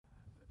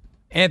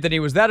Anthony,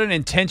 was that an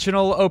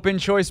intentional open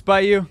choice by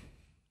you?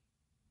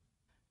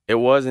 It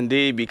was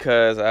indeed,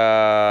 because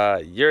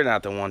you're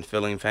not the one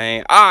feeling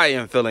pain. I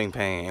am feeling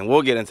pain. And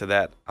we'll get into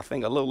that, I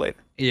think, a little later.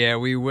 Yeah,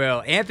 we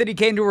will. Anthony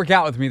came to work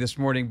out with me this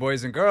morning,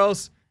 boys and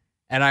girls,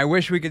 and I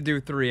wish we could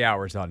do 3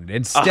 hours on it.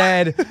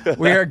 Instead,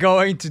 we are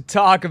going to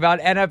talk about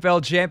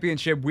NFL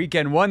Championship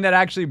Weekend, one that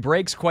actually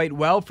breaks quite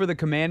well for the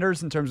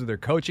Commanders in terms of their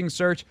coaching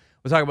search.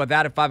 We'll talk about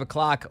that at 5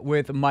 o'clock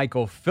with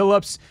Michael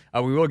Phillips.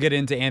 We will get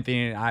into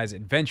Anthony and I's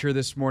adventure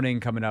this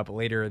morning coming up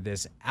later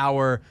this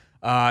hour.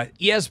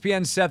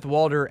 ESPN Seth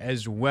Walder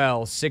as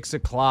well. 6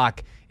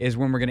 o'clock is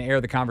when we're going to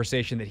air the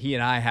conversation that he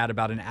and I had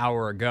about an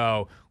hour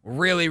ago.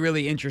 Really,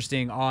 really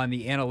interesting on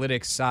the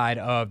analytics side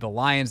of the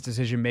Lions'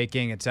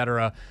 decision-making, et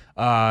cetera,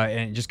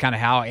 and just kind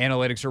of how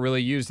analytics are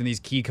really used in these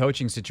key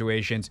coaching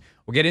situations.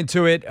 We'll get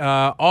into it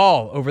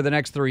all over the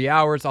next 3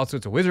 hours. Also,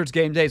 it's a Wizards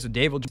game day, so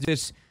Dave will do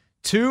this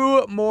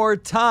 2 more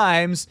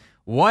times,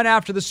 one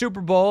after the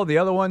Super Bowl, the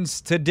other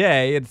one's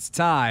today. It's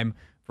time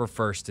for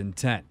First and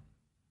 10.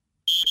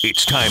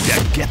 It's time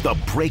to get the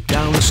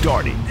breakdown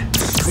started. 1, 2,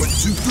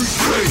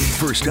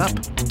 3. First up,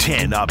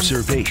 10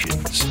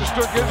 observations. Stood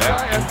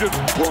inside and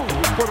just boom,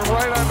 put it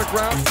right on the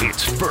ground.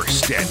 It's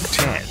First and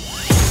 10.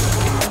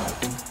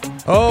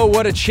 Oh,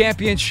 what a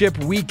championship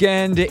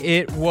weekend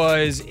it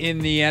was in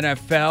the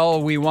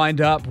NFL. We wind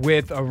up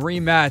with a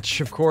rematch,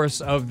 of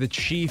course, of the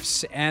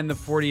Chiefs and the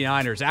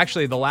 49ers.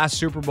 Actually, the last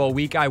Super Bowl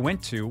week I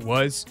went to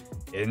was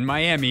in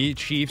Miami,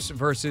 Chiefs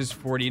versus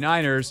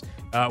 49ers.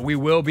 We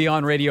will be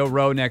on Radio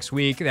Row next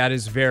week. That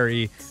is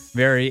very,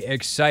 very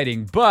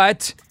exciting.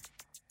 But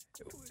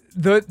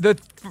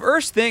the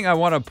first thing I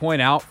want to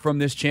point out from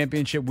this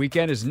championship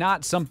weekend is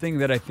not something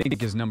that I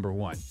think is number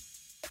one.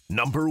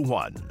 Number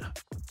 1.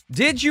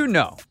 Did you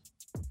know,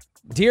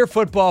 dear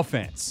football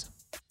fans,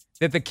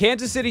 that the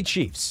Kansas City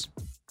Chiefs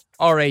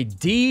are a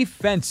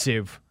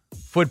defensive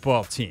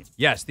football team?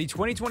 Yes, the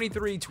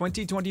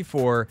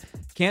 2023-2024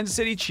 Kansas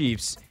City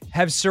Chiefs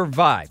have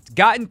survived,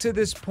 gotten to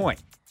this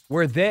point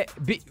where they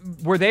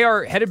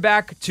are headed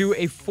back to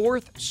a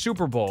 4th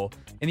Super Bowl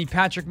in the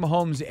Patrick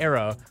Mahomes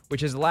era,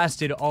 which has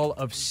lasted all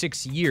of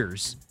 6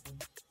 years,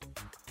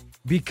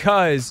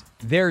 because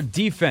their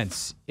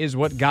defense is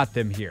what got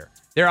them here.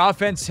 Their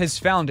offense has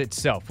found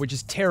itself, which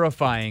is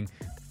terrifying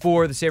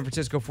for the San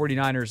Francisco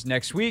 49ers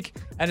next week,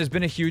 and has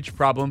been a huge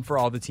problem for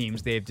all the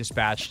teams they've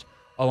dispatched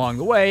along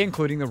the way,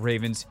 including the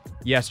Ravens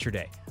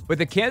yesterday. But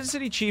the Kansas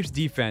City Chiefs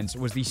defense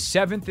was the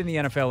 7th in the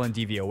NFL in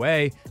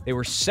DVOA. They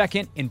were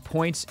 2nd in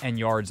points and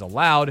yards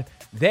allowed.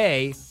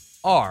 They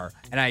are,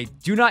 and I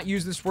do not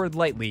use this word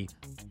lightly,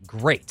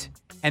 great.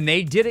 And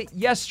they did it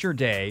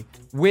yesterday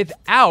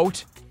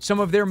without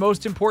some of their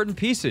most important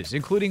pieces,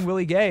 including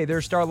Willie Gay,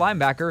 their star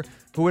linebacker,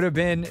 who would have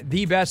been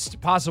the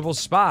best possible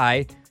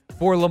spy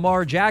for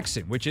Lamar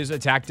Jackson, which is a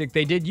tactic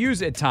they did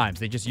use at times.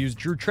 They just used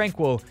Drew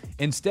Tranquill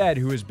instead,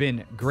 who has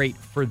been great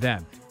for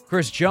them.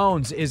 Chris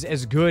Jones is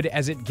as good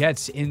as it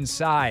gets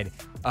inside.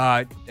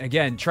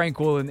 Again,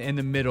 Tranquill in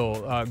the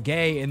middle,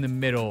 Gay in the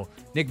middle,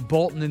 Nick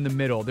Bolton in the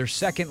middle. Their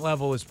second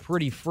level is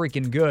pretty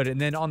freaking good.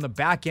 And then on the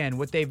back end,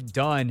 what they've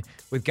done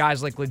with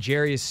guys like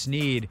L'Jarius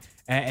Sneed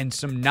and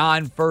some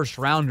non-first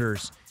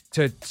rounders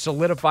to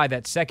solidify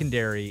that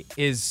secondary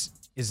is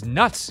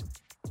nuts.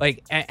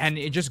 And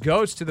it just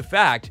goes to the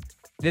fact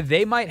that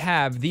they might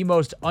have the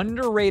most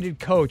underrated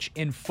coach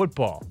in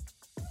football,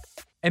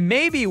 and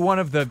maybe one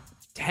of the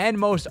 10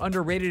 most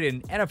underrated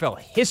in NFL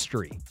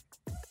history,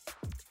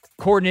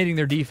 coordinating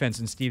their defense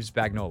in Steve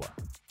Spagnuolo.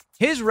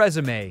 His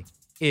resume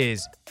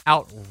is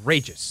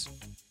outrageous,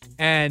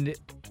 and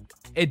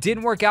it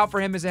didn't work out for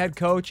him as a head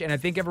coach, and I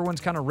think everyone's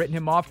kind of written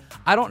him off.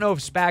 I don't know if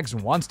Spags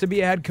wants to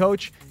be a head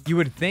coach. You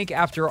would think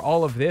after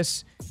all of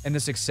this and the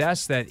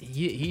success that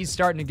he's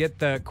starting to get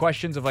the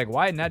questions of, like,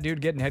 why isn't that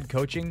dude getting head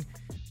coaching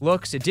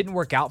looks? It didn't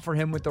work out for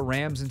him with the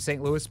Rams in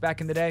St. Louis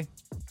back in the day.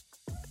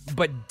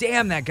 But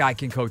damn, that guy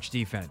can coach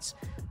defense.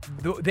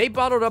 They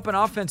bottled up an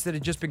offense that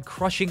had just been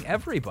crushing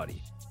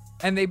everybody.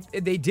 And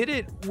they did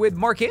it with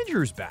Mark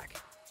Andrews back.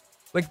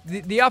 Like,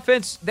 the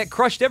offense that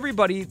crushed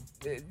everybody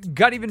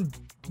got even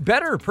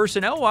better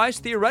personnel-wise,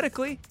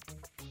 theoretically.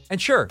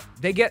 And sure,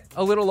 they get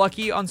a little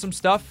lucky on some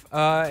stuff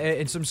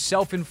and some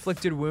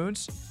self-inflicted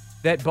wounds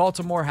that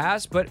Baltimore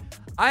has. But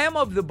I am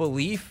of the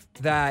belief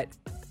that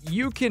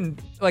you can,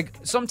 like,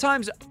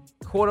 sometimes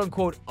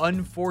quote-unquote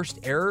unforced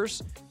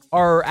errors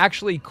are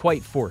actually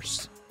quite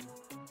forced.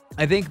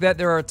 I think that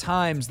there are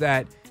times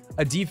that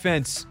a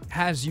defense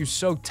has you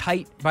so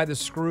tight by the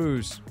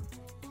screws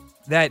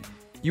that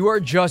you are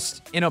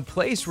just in a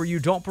place where you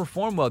don't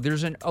perform well.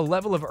 There's a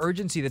level of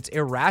urgency that's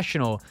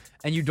irrational,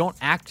 and you don't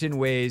act in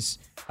ways,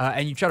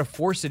 and you try to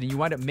force it, and you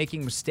wind up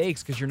making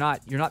mistakes because you're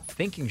not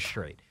thinking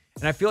straight.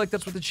 And I feel like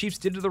that's what the Chiefs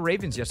did to the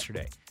Ravens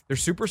yesterday. They're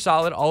super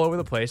solid all over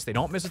the place. They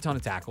don't miss a ton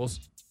of tackles.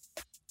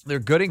 They're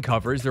good in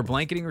coverage. They're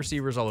blanketing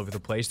receivers all over the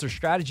place. Their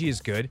strategy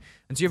is good.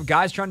 And so you have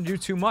guys trying to do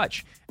too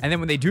much. And then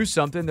when they do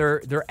something,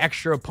 they're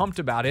extra pumped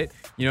about it.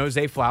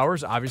 Zay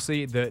Flowers,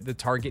 obviously the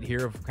target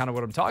here of kind of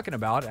what I'm talking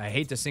about. I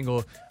hate to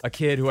single a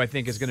kid who I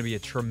think is going to be a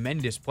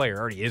tremendous player.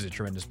 Already is a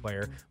tremendous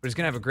player, but he's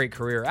going to have a great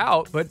career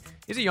out. But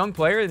he's a young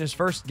player in his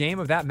first game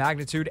of that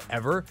magnitude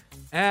ever.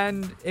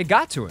 And it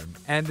got to him.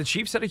 And the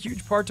Chiefs had a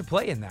huge part to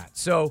play in that.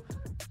 So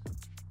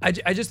I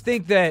just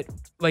think that,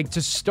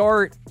 to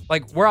start,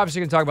 we're obviously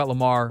going to talk about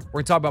Lamar.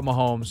 We're going to talk about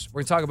Mahomes.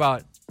 We're going to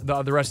talk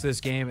about the rest of this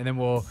game, and then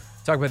we'll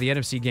talk about the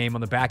NFC game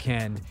on the back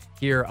end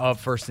here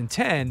of 1st and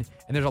 10.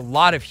 And there's a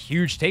lot of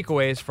huge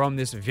takeaways from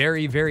this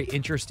very, very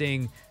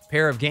interesting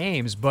pair of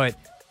games. But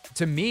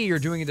to me, you're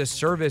doing a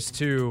disservice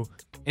to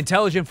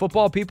intelligent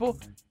football people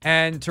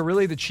and to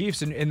really the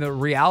Chiefs in the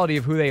reality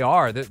of who they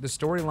are. The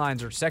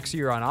storylines are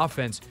sexier on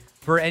offense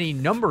for any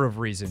number of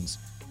reasons.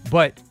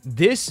 But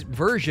this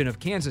version of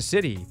Kansas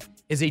City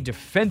is a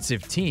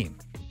defensive team,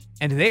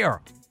 and they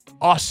are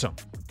awesome.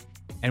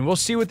 And we'll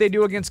see what they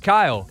do against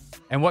Kyle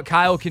and what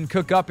Kyle can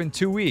cook up in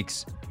 2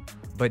 weeks.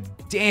 But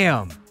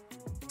damn,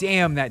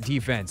 that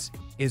defense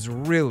is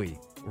really,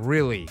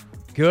 really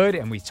good,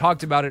 and we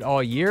talked about it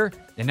all year,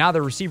 and now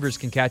the receivers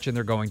can catch, and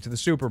they're going to the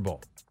Super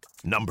Bowl.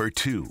 Number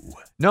two,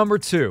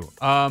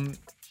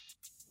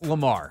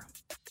 Lamar.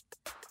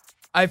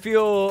 I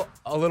feel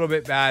a little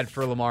bit bad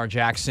for Lamar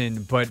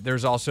Jackson, but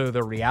there's also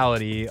the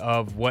reality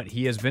of what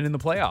he has been in the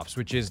playoffs,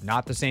 which is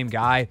not the same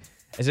guy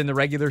as in the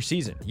regular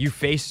season. You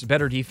face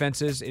better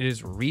defenses. It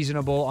is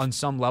reasonable on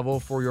some level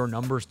for your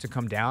numbers to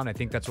come down. I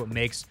think that's what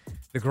makes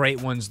the great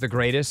ones the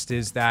greatest,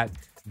 is that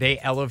they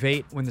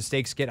elevate when the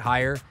stakes get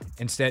higher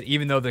instead,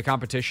 even though the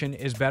competition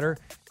is better.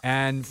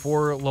 And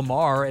for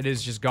Lamar, it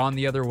has just gone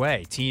the other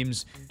way.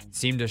 Teams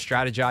seem to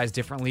strategize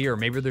differently, or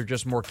maybe they're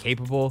just more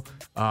capable.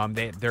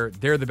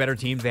 They're the better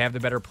teams. They have the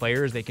better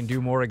players. They can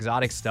do more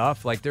exotic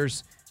stuff.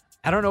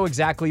 I don't know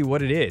exactly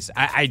what it is.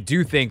 I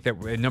do think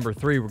that at number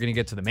 3, we're going to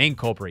get to the main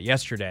culprit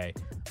yesterday.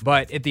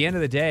 But at the end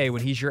of the day,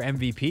 when he's your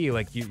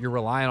MVP, you're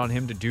relying on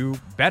him to do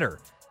better.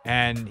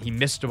 And he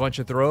missed a bunch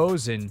of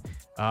throws, and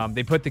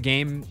they put the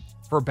game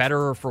for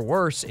better or for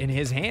worse in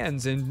his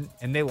hands, and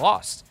they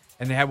lost.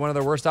 And they had one of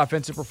their worst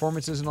offensive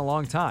performances in a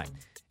long time.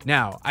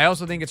 Now, I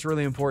also think it's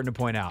really important to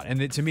point out,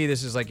 and to me,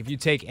 this is if you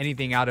take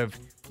anything out of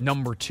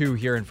number 2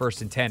 here in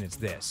 1st and 10, it's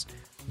this.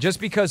 Just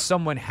because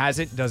someone has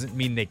it doesn't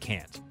mean they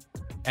can't.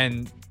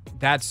 And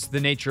that's the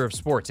nature of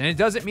sports. And it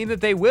doesn't mean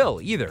that they will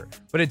either,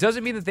 but it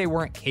doesn't mean that they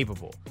weren't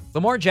capable.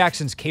 Lamar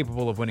Jackson's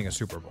capable of winning a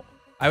Super Bowl.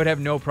 I would have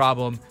no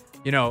problem,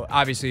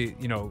 obviously,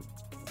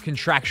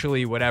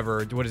 contractually,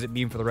 whatever, what does it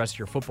mean for the rest of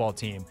your football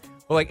team?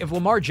 But if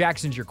Lamar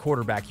Jackson's your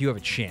quarterback, you have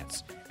a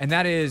chance. And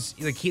that is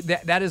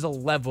that is a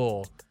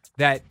level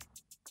that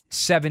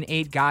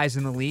 7-8 guys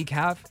in the league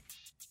have,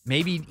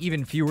 maybe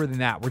even fewer than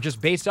that. We're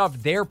just based off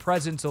their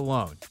presence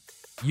alone.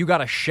 You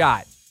got a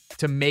shot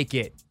to make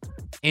it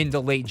into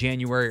late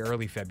January,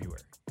 early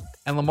February.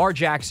 And Lamar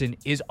Jackson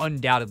is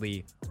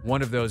undoubtedly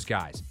one of those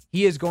guys.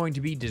 He is going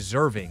to be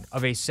deserving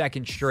of a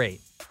second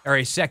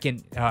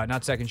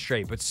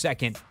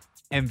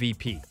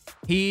MVP.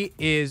 He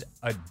is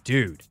a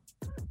dude.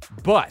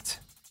 But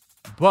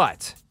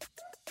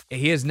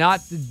he is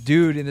not the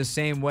dude in the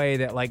same way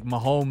that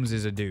Mahomes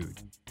is a dude.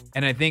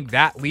 And I think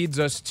that leads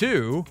us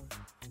to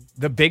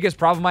the biggest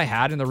problem I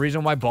had, and the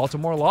reason why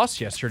Baltimore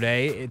lost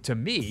yesterday, to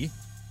me,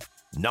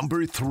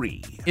 number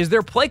 3, is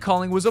their play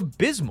calling was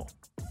abysmal.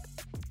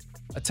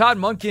 Todd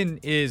Monken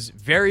is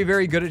very,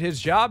 very good at his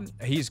job.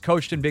 He's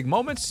coached in big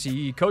moments.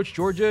 He coached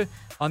Georgia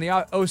on the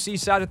OC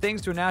side of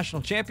things to a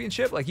national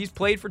championship. He's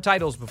played for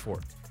titles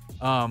before.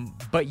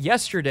 But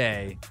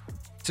yesterday,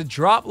 to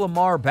drop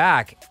Lamar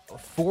back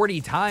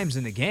 40 times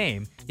in the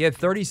game, he had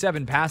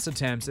 37 pass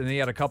attempts, and then he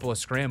had a couple of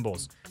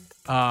scrambles.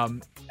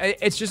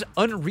 It's just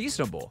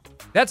unreasonable.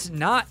 That's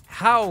not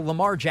how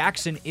Lamar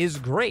Jackson is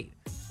great.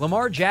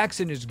 Lamar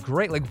Jackson is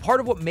great. Part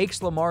of what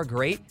makes Lamar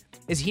great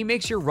is he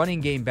makes your running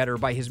game better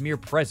by his mere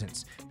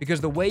presence,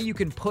 because the way you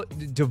can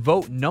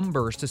devote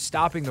numbers to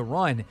stopping the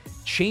run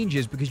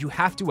changes because you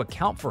have to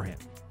account for him.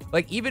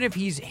 Even if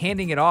he's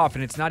handing it off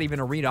and it's not even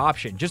a read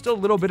option, just a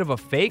little bit of a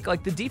fake,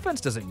 the defense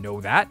doesn't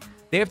know that.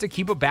 They have to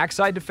keep a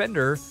backside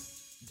defender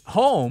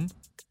home,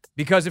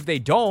 because if they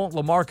don't,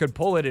 Lamar could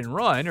pull it and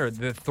run, or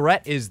the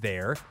threat is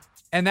there,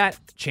 and that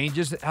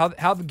changes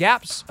how the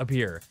gaps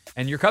appear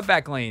and your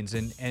cutback lanes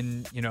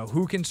and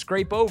who can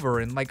scrape over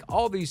and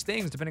all these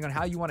things depending on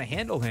how you want to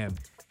handle him.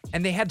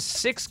 And they had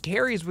 6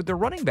 carries with their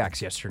running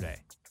backs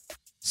yesterday.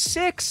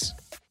 6!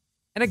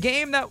 And a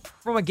game that,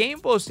 from a game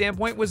flow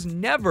standpoint, was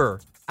never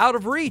out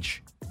of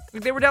reach.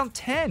 They were down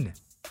 10.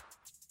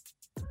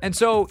 And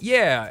so,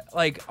 yeah,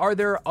 are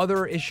there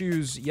other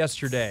issues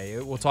yesterday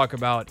we'll talk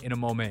about in a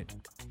moment,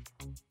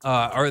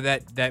 or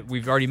that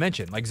we've already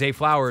mentioned, Zay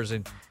Flowers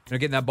and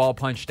getting that ball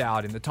punched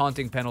out, and the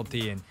taunting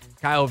penalty, and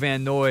Kyle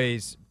Van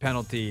Noy's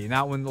penalty, and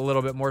that one a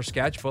little bit more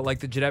sketch, but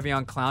the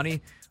Jadeveon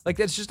Clowney Like,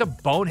 that's just a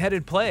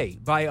boneheaded play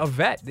by a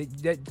vet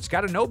that's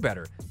got to know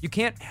better. You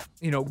can't,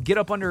 get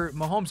up under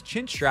Mahomes'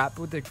 chin strap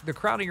with the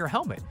crown of your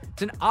helmet.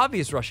 It's an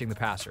obvious rushing the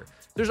passer.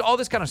 There's all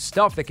this kind of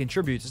stuff that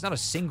contributes. It's not a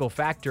single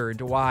factor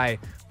into why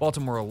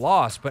Baltimore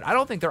lost, but I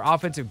don't think their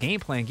offensive game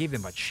plan gave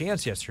them a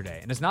chance yesterday.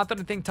 And it's not that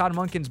I think Todd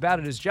Monken's bad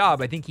at his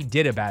job. I think he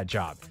did a bad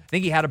job. I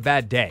think he had a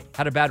bad day,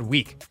 had a bad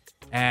week.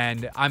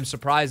 And I'm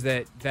surprised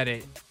that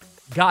it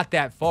got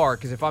that far,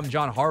 because if I'm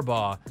John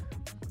Harbaugh,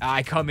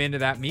 I come into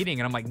that meeting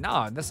and I'm like,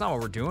 nah, that's not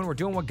what we're doing. We're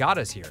doing what got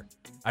us here.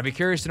 I'd be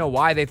curious to know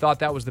why they thought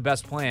that was the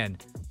best plan.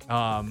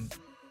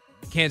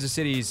 Kansas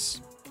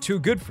City's too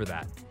good for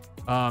that.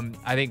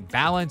 I think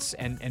balance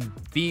and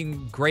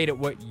being great at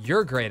what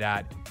you're great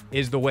at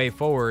is the way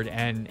forward.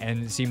 And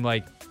it seemed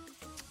like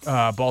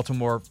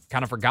Baltimore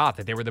kind of forgot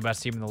that they were the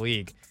best team in the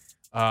league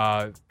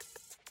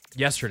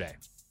yesterday.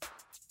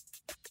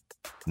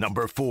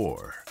 Number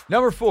four,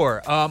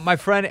 my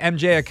friend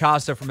MJ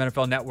Acosta from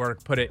NFL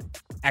Network put it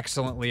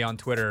excellently on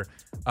Twitter.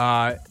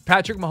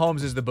 Patrick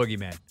Mahomes is the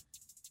boogeyman.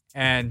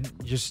 And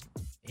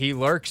he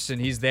lurks and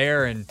he's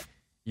there, and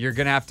you're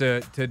going to have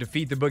to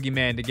defeat the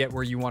boogeyman to get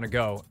where you want to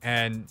go.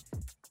 And,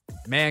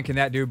 man, can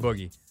that dude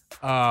boogie.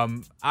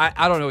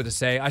 I don't know what to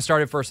say. I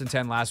started 1st and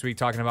 10 last week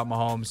talking about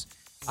Mahomes.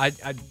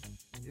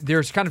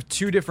 There's kind of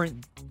two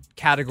different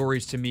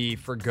categories to me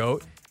for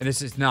GOAT, and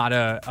this is not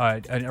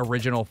an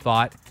original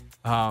thought.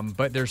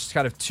 But there's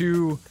kind of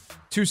two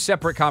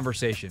separate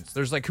conversations.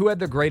 There's like who had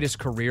the greatest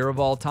career of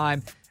all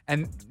time,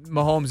 and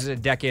Mahomes is a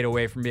decade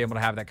away from being able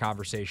to have that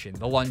conversation.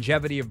 The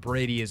longevity of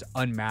Brady is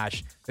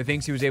unmatched. The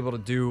things he was able to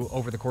do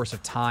over the course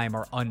of time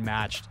are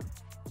unmatched.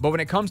 But when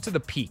it comes to the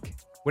peak,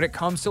 when it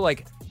comes to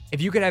like,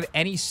 if you could have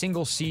any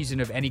single season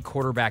of any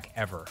quarterback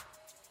ever,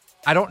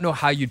 I don't know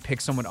how you'd pick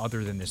someone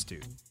other than this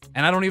dude.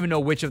 And I don't even know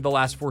which of the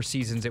last 4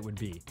 seasons it would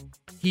be.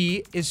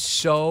 He is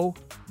so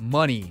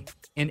money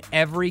in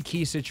every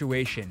key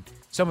situation.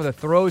 Some of the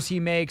throws he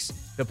makes,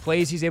 the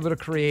plays he's able to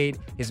create,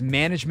 his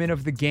management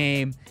of the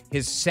game,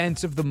 his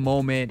sense of the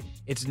moment,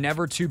 it's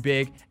never too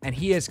big, and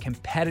he is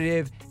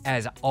competitive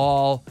as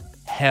all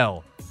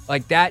hell.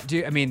 Like that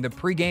dude, I mean, the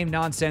pregame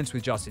nonsense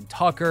with Justin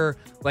Tucker,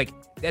 like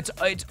it's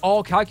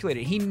all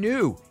calculated. They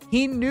knew,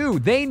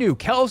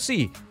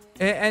 Kelsey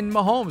and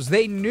Mahomes,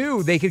 they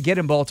knew they could get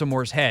in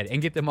Baltimore's head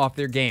and get them off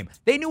their game.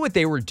 They knew what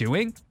they were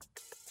doing.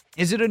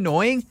 Is it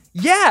annoying?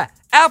 Yeah,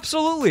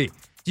 absolutely.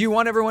 Do you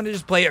want everyone to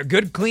just play a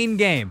good, clean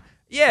game?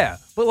 Yeah,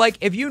 but like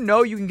if you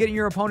know you can get in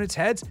your opponent's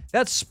heads,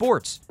 that's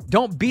sports.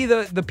 Don't be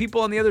the people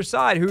on the other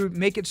side who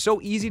make it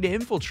so easy to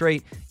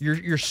infiltrate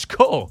your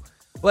skull.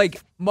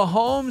 Like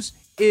Mahomes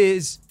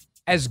is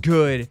as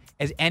good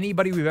as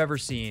anybody we've ever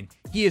seen.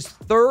 He is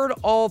 3rd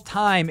all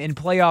time in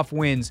playoff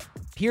wins,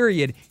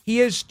 period.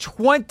 He is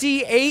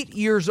 28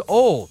 years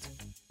old.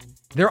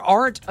 There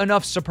aren't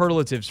enough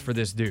superlatives for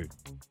this dude.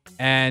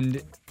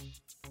 And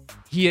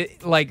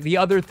the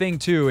other thing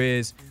too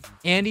is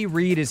Andy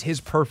Reid is his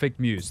perfect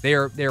muse.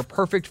 They're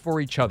perfect for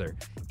each other.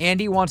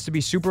 Andy wants to be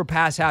super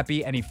pass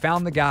happy, and he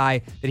found the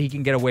guy that he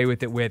can get away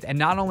with it with. And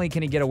not only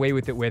can he get away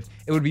with it with,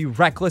 it would be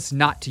reckless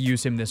not to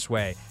use him this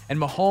way. And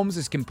Mahomes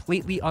is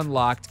completely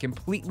unlocked,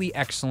 completely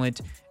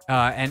excellent,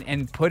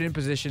 and put in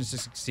positions to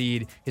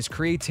succeed. His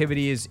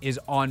creativity is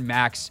on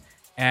max,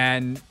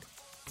 and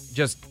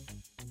just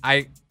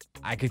I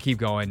could keep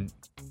going.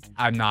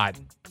 I'm not.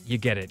 You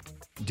get it.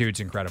 Dude's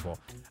incredible.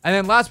 And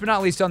then last but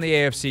not least on the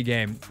AFC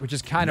game, which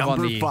is kind of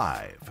on the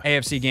 5.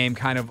 AFC game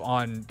kind of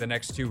on the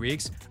next 2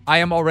 weeks, I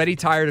am already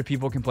tired of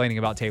people complaining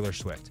about Taylor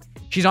Swift.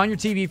 She's on your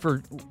TV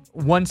for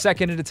 1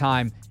 second at a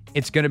time.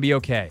 It's going to be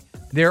okay.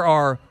 There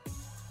are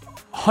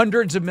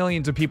hundreds of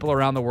millions of people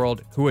around the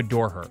world who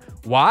adore her.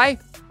 Why?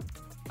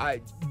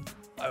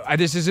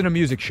 This isn't a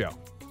music show.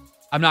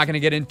 I'm not going to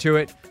get into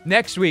it.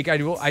 Next week, I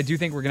do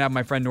think we're going to have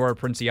my friend Nora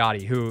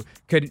Princiati, who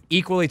could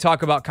equally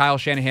talk about Kyle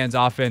Shanahan's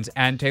offense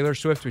and Taylor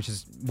Swift, which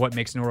is what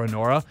makes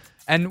Nora.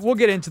 And we'll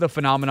get into the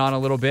phenomenon a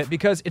little bit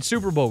because it's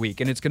Super Bowl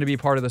week and it's going to be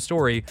part of the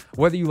story,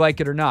 whether you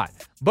like it or not.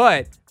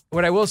 But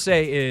what I will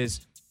say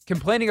is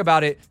complaining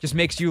about it just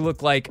makes you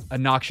look like a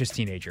noxious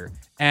teenager.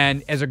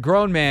 And as a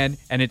grown man,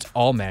 and it's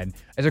all men,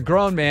 as a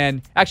grown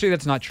man, actually,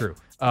 that's not true.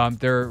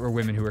 There are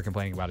women who are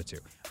complaining about it too.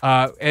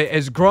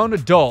 As grown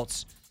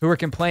adults who are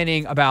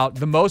complaining about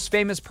the most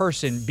famous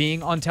person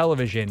being on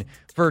television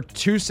for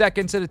 2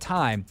 seconds at a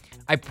time,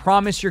 I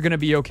promise you're going to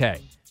be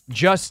okay.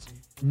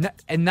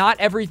 And not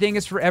everything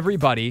is for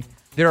everybody.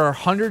 There are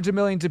hundreds of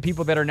millions of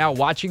people that are now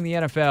watching the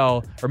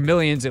NFL, or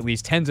millions at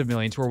least, tens of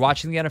millions, who are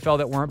watching the NFL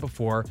that weren't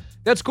before.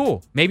 That's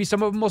cool. Maybe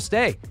some of them will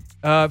stay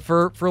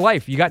for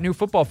life. You got new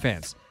football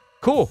fans.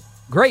 Cool.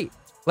 Great.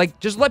 Like,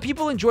 just let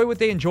people enjoy what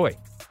they enjoy.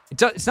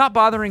 It's not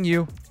bothering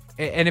you.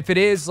 And if it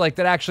is, like,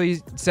 that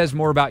actually says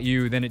more about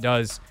you than it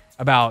does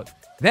about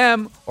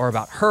them or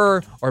about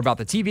her or about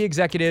the TV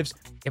executives.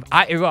 If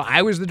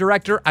I was the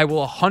director, I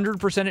will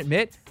 100%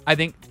 admit, I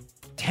think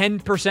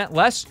 10%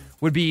 less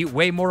would be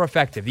way more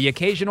effective. The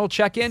occasional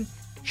check-in,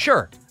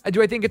 sure.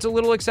 Do I think it's a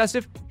little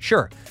excessive?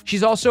 Sure.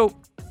 She's also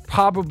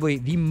probably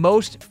the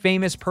most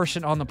famous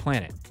person on the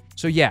planet.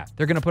 So yeah,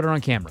 they're going to put her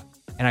on camera.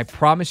 And I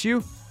promise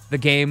you, the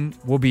game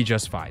will be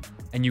just fine.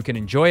 And you can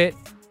enjoy it,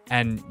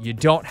 and you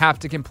don't have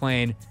to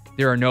complain.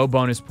 There are no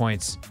bonus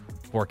points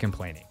for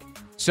complaining.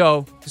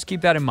 So just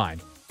keep that in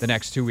mind the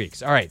next 2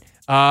 weeks. All right.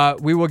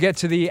 We will get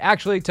to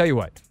actually, tell you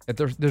what, at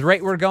the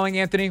rate we're going,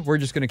 Anthony, we're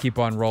just going to keep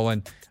on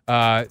rolling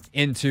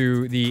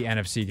into the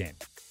NFC game.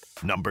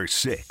 Number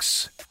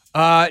 6.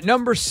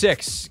 Number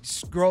 6,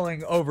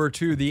 scrolling over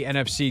to the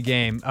NFC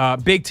game.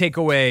 Big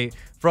takeaway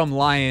from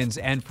Lions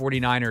and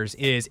 49ers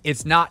is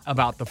it's not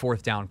about the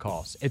fourth down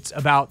calls. It's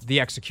about the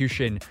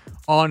execution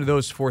on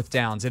those fourth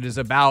downs. It is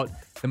about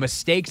the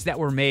mistakes that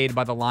were made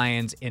by the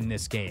Lions in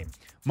this game.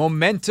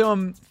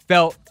 Momentum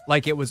felt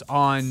like it was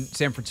on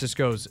San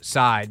Francisco's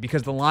side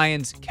because the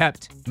Lions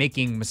kept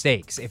making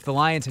mistakes. If the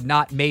Lions had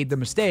not made the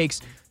mistakes,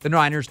 the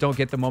Niners don't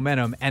get the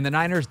momentum. And the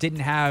Niners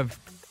didn't have,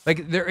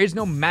 there is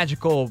no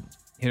magical,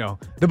 the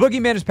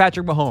boogeyman is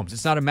Patrick Mahomes.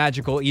 It's not a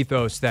magical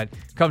ethos that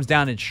comes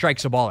down and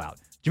strikes a ball out.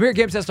 Jahmyr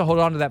Gibbs has to hold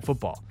on to that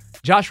football.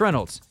 Josh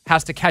Reynolds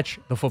has to catch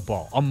the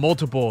football on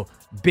multiple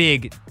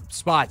big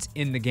spots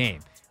in the game.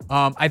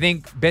 I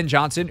think Ben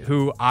Johnson,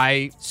 who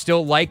I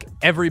still like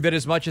every bit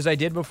as much as I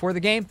did before the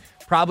game,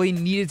 probably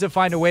needed to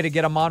find a way to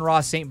get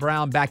Amon-Ra St.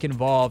 Brown back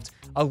involved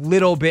a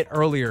little bit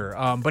earlier,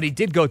 but he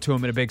did go to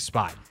him in a big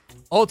spot.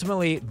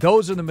 Ultimately,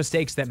 those are the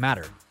mistakes that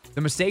matter.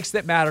 The mistakes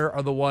that matter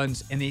are the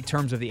ones in the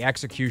terms of the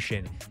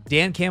execution.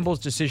 Dan Campbell's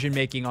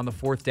decision-making on the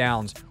fourth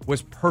downs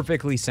was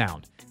perfectly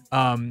sound.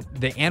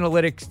 The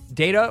analytics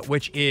data,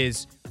 which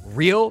is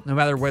real, no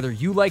matter whether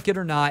you like it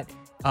or not,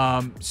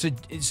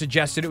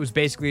 suggested it was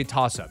basically a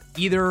toss-up.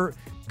 Either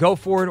go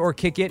for it or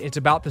kick it. It's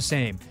about the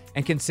same.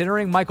 And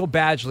considering Michael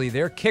Badgley,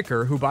 their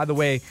kicker, who, by the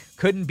way,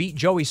 couldn't beat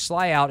Joey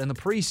Sly out in the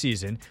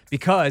preseason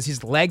because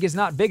his leg is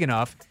not big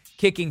enough,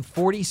 kicking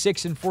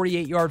 46 and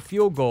 48-yard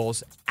field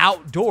goals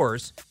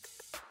outdoors,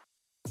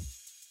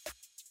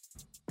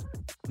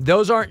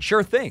 those aren't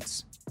sure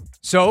things.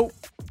 So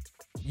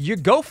you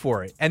go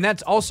for it. And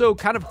that's also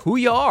kind of who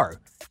you are.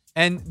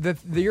 And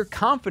you're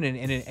confident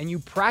in it, and you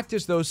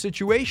practice those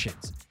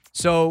situations.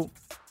 So,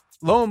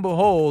 lo and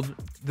behold,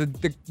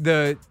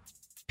 the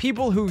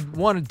people who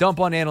want to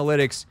dump on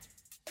analytics,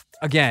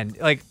 again,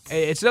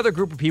 it's another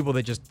group of people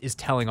that just is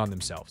telling on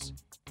themselves.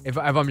 If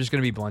I'm just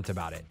going to be blunt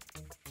about it.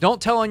 Don't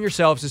tell on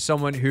yourselves as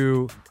someone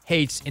who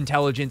hates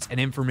intelligence and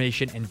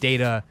information and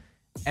data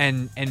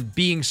and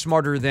being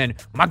smarter than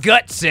my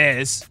gut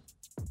says.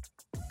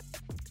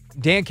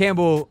 Dan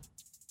Campbell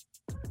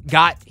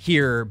got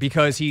here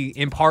because he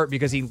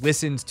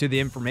listens to the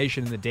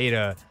information and the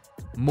data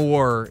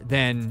more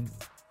than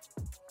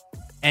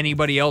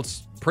anybody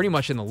else pretty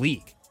much in the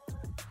league.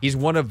 He's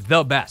one of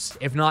the best,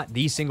 if not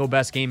the single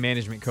best game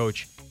management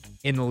coach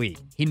in the league.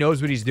 He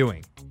knows what he's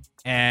doing.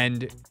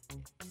 And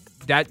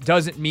that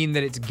doesn't mean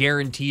that it's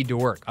guaranteed to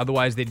work.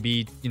 Otherwise, they'd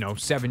be,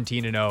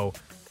 17-0,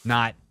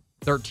 not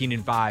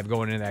 13-5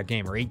 going into that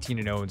game, or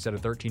 18-0 instead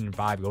of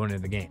 13-5 going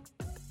into the game.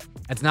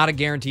 That's not a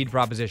guaranteed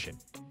proposition.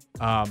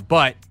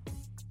 But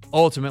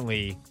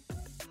ultimately,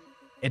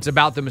 it's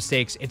about the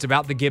mistakes. It's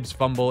about the Gibbs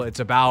fumble.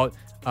 It's about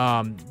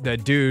the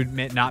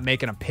dude not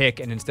making a pick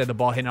and instead the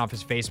ball hitting off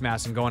his face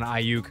mask and going to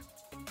Ayuk.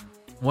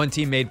 One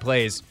team made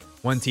plays.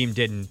 One team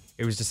didn't.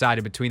 It was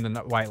decided between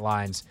the white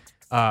lines,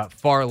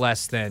 far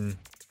less than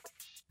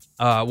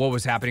what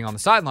was happening on the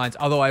sidelines.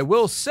 Although I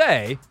will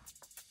say,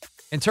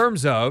 in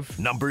terms of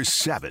number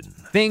 7,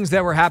 things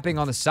that were happening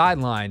on the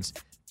sidelines,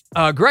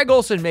 Greg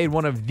Olsen made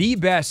one of the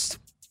best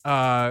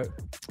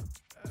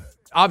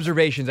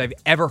observations I've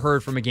ever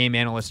heard from a game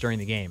analyst during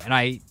the game. And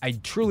I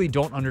truly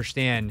don't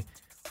understand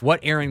what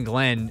Aaron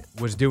Glenn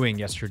was doing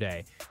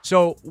yesterday.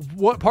 So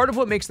part of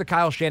what makes the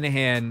Kyle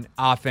Shanahan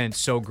offense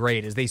so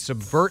great is they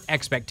subvert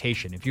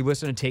expectation. If you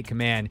listen to Take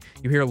Command,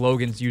 you hear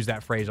Logan use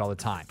that phrase all the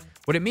time.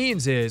 What it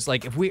means is,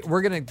 if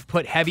we're going to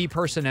put heavy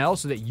personnel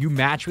so that you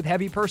match with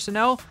heavy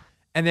personnel,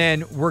 and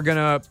then we're going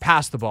to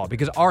pass the ball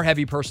because our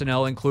heavy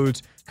personnel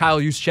includes Kyle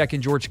Juszczyk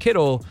and George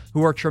Kittle,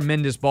 who are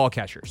tremendous ball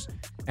catchers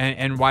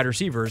and wide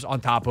receivers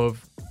on top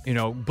of,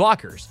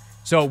 blockers.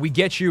 So we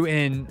get you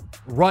in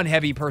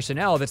run-heavy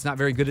personnel that's not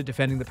very good at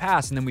defending the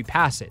pass, and then we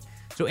pass it.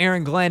 So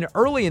Aaron Glenn,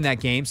 early in that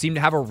game, seemed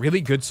to have a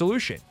really good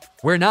solution.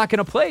 We're not going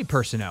to play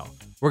personnel.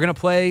 We're going to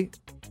play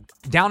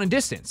down and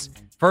distance.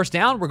 First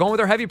down, we're going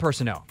with our heavy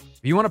personnel.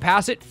 If you want to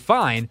pass it,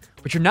 fine,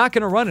 but you're not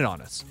going to run it on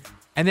us.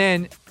 And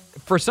then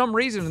for some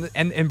reason,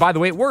 and by the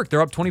way, it worked.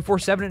 They're up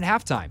 24-7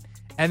 at halftime.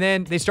 And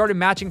then they started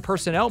matching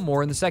personnel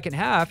more in the second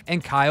half,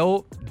 and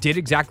Kyle did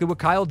exactly what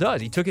Kyle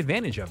does. He took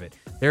advantage of it.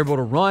 They were able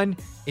to run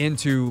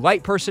into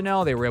light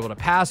personnel. They were able to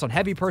pass on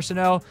heavy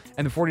personnel,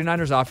 and the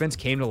 49ers offense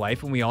came to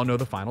life, and we all know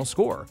the final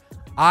score.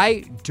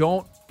 I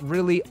don't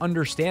really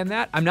understand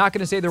that. I'm not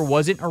going to say there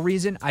wasn't a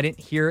reason. I didn't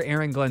hear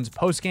Aaron Glenn's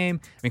postgame.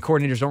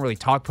 Coordinators don't really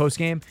talk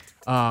postgame.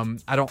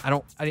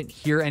 I didn't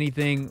hear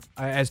anything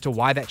as to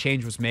why that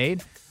change was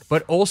made.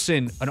 But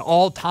Olsen, an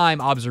all-time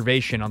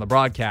observation on the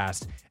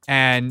broadcast,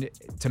 and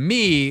to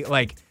me,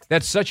 the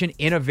That's such an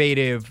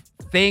innovative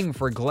thing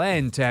for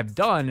Glenn to have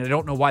done, and I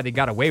don't know why they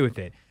got away with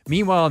it.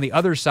 Meanwhile, on the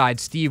other side,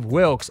 Steve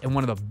Wilkes, in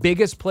one of the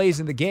biggest plays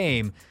in the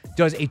game,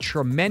 does a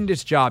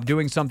tremendous job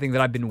doing something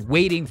that I've been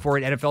waiting for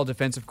an NFL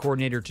defensive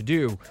coordinator to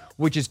do,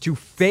 which is to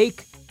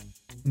fake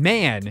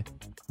man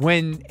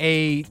when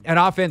an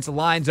offense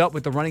lines up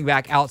with the running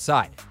back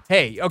outside.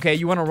 Hey, okay,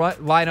 you want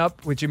to line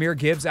up with Jahmyr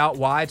Gibbs out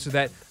wide so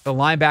that the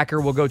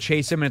linebacker will go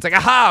chase him, and it's like,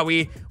 aha,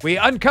 we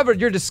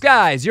uncovered your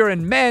disguise. You're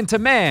in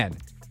man-to-man.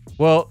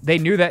 Well, they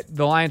knew that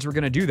the Lions were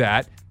going to do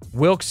that.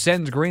 Wilkes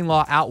sends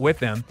Greenlaw out with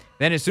him.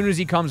 Then as soon as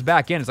he comes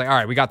back in, it's like, all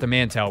right, we got the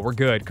man tell. We're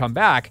good. Come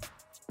back.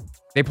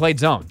 They played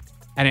zone,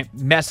 and it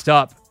messed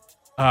up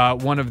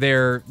one of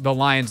the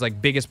Lions'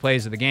 biggest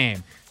plays of the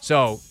game.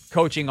 So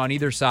coaching on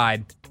either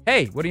side,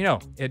 hey, what do you know?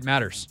 It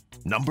matters.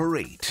 Number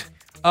 8.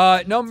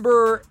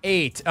 Number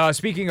 8.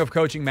 Speaking of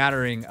coaching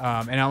mattering,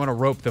 and I want to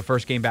rope the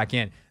first game back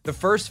in. The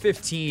first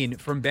 15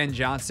 from Ben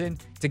Johnson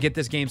to get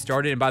this game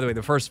started, and by the way,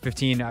 the first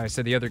 15, I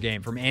said the other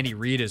game, from Andy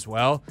Reid as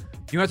well.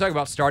 You want to talk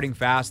about starting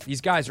fast? These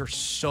guys are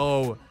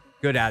so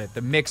good at it.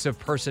 The mix of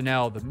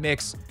personnel, the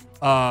mix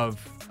of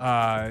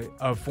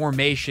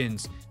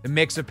formations, the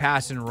mix of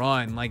pass and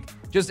run,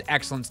 just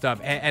excellent stuff.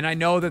 And I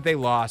know that they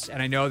lost,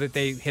 and I know that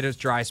they hit a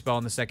dry spell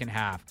in the second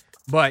half.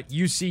 But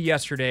you see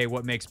yesterday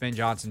what makes Ben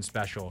Johnson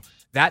special.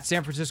 That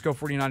San Francisco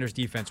 49ers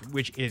defense,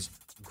 which is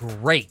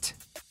great,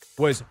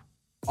 was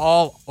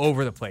all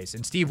over the place.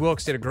 And Steve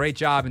Wilkes did a great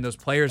job, and those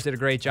players did a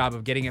great job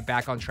of getting it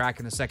back on track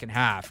in the second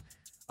half.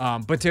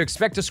 But to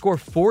expect to score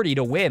 40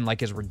 to win,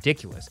 is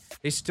ridiculous.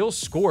 They still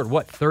scored,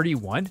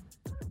 31?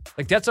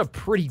 That's a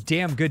pretty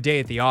damn good day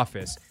at the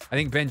office. I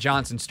think Ben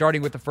Johnson,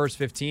 starting with the first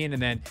 15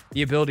 and then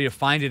the ability to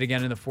find it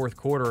again in the fourth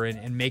quarter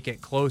and make it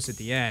close at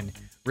the end,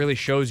 really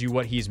shows you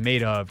what he's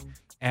made of.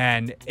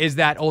 And is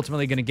that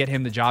ultimately going to get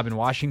him the job in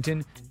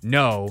Washington?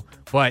 No,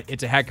 but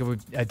it's a heck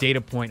of a data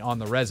point on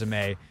the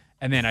resume.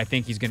 And then I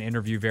think he's going to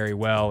interview very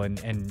well.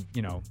 And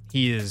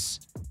he is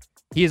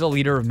a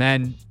leader of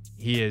men.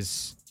 He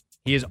is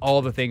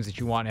all the things that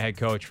you want in a head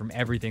coach from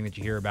everything that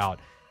you hear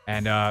about.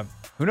 And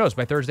who knows,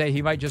 by Thursday,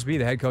 he might just be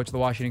the head coach of the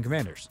Washington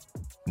Commanders.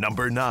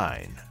 Number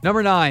 9.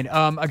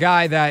 A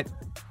guy that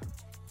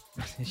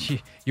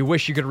you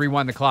wish you could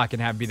rewind the clock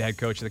and have him be the head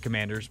coach of the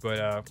Commanders,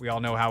 but we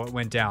all know how it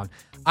went down.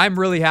 I'm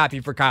really happy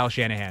for Kyle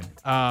Shanahan.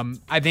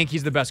 I think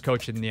he's the best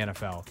coach in the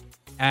NFL.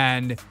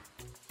 And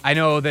I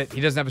know that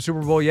he doesn't have a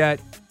Super Bowl yet.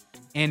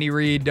 Andy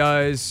Reid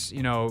does,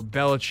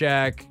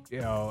 Belichick,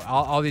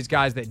 all these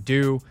guys that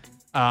do.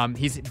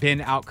 He's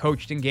been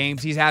out-coached in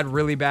games. He's had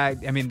really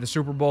bad, the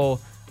Super Bowl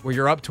where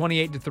you're up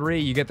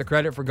 28-3, you get the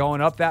credit for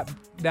going up that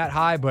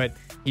high, but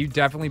he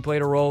definitely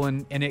played a role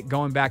in it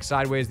going back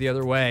sideways the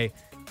other way.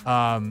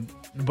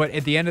 But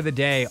at the end of the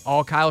day,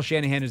 all Kyle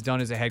Shanahan has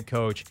done as a head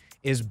coach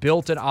is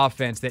built an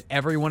offense that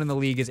everyone in the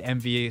league is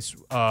envious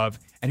of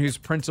and whose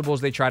principles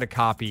they try to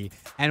copy.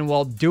 And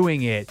while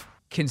doing it,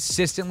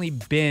 consistently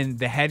been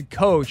the head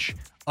coach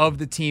of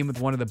the team with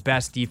one of the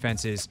best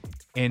defenses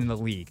in the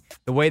league.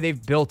 The way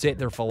they've built it,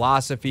 their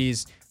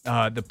philosophies,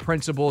 the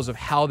principles of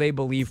how they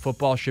believe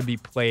football should be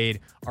played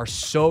are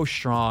so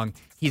strong.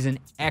 He's an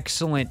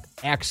excellent,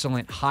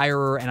 excellent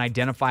hirer and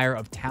identifier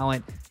of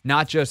talent,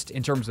 not just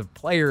in terms of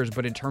players,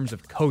 but in terms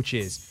of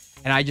coaches.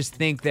 And I just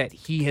think that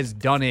he has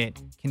done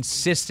it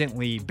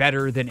consistently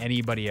better than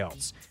anybody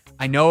else.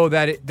 I know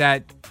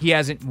that he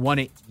hasn't won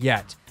it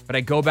yet, but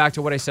I go back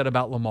to what I said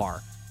about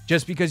Lamar.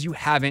 Just because you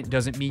haven't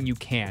doesn't mean you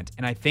can't.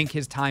 And I think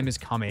his time is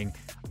coming.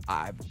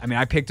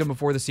 I picked him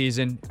before the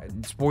season.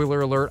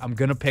 Spoiler alert, I'm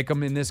going to pick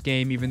him in this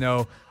game, even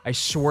though I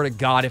swear to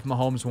God, if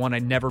Mahomes won,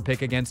 I'd never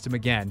pick against him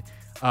again.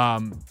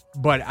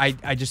 But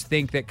I just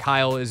think that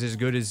Kyle is as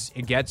good as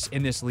it gets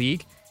in this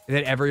league,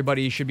 that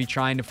everybody should be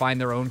trying to find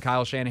their own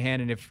Kyle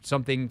Shanahan. And if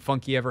something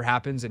funky ever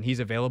happens and he's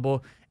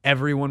available,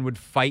 everyone would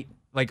fight.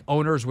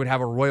 Owners would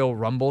have a Royal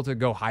Rumble to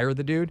go hire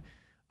the dude.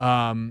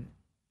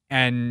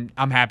 And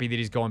I'm happy that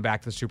he's going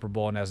back to the Super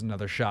Bowl and has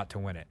another shot to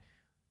win it.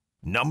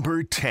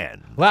 Number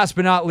 10. Last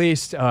but not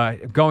least,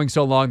 going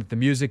so long that the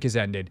music has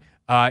ended.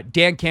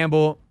 Dan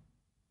Campbell,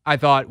 I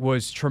thought,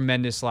 was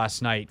tremendous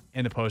last night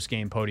in the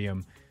post-game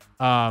podium.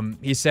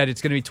 He said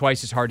it's going to be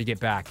twice as hard to get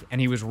back, and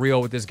he was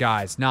real with his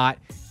guys.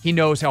 He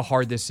knows how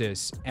hard this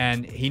is,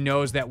 and he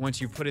knows that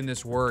once you put in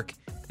this work,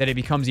 that it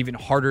becomes even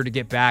harder to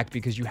get back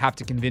because you have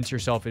to convince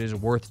yourself it is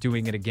worth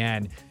doing it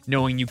again,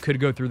 knowing you could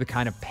go through the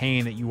kind of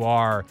pain that you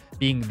are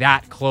being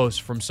that close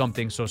from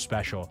something so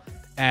special.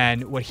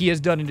 And what he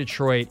has done in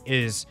Detroit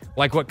is,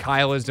 like what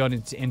Kyle has done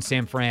in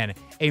San Fran,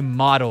 a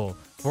model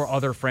for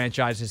other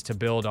franchises to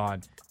build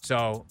on.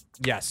 So,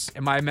 yes,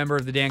 am I a member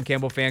of the Dan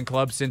Campbell fan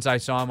club since I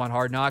saw him on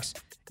Hard Knocks?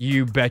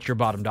 You bet your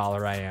bottom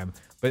dollar I am.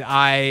 But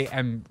I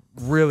am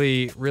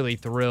really, really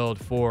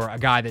thrilled for a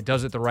guy that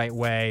does it the right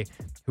way,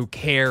 who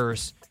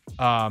cares,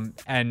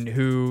 and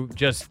who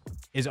just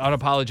is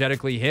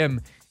unapologetically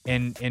him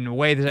in a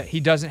way that he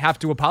doesn't have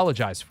to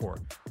apologize for.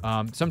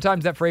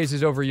 Sometimes that phrase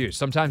is overused.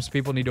 Sometimes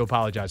people need to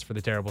apologize for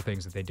the terrible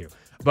things that they do.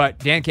 But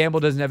Dan Campbell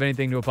doesn't have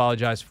anything to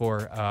apologize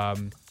for,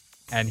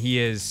 and he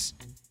is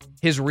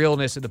his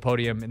realness at the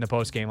podium in the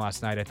postgame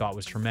last night, I thought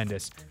was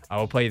tremendous. I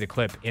will play you the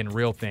clip in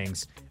Real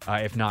Things,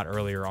 if not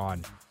earlier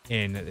on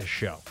in the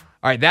show.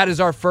 All right, that is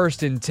our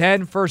first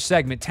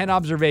segment, 10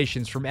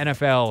 observations from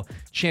NFL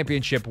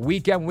Championship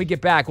Weekend. When we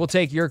get back, we'll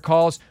take your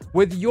calls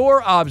with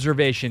your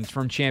observations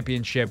from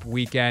Championship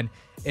Weekend.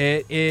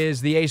 It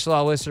is the Ace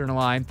Law listener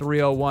line,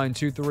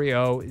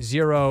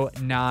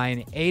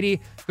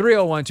 301-230-0980.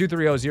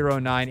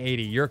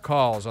 301-230-0980. Your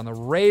calls on the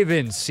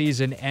Ravens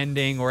season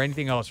ending or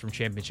anything else from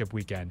Championship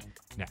Weekend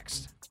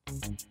next.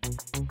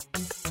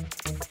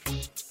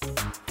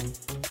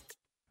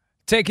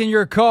 Taking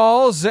your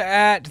calls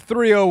at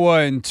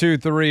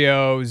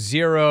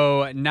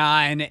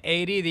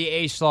 301-230-0980. The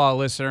Ace Law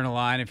listener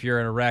line. If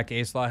you're in a wreck,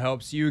 Ace Law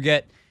helps you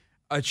get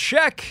a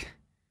check.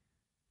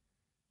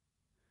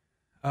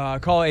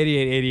 Call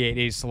 8888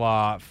 Ace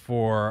Law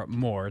for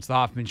more. It's the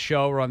Hoffman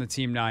Show. We're on the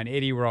Team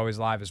 980. We're always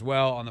live as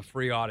well on the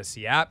free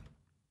Odyssey app.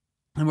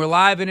 And we're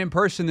live and in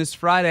person this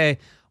Friday,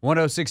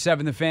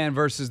 106.7 The Fan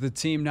versus the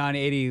Team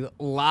 980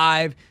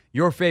 live.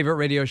 Your favorite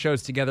radio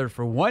shows together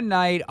for one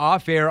night,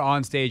 off air,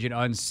 on stage, and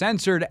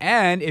uncensored.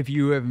 And if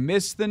you have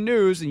missed the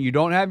news and you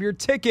don't have your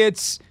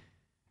tickets,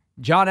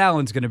 John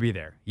Allen's going to be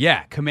there.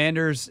 Yeah,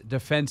 Commanders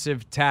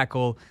defensive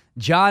tackle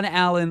John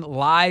Allen,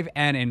 live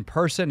and in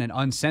person and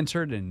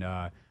uncensored. And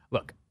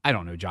look, I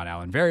don't know John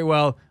Allen very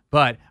well,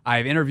 but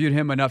I've interviewed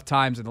him enough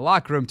times in the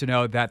locker room to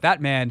know that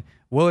that man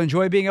will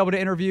enjoy being able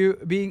to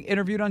being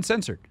interviewed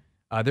uncensored.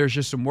 There's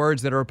just some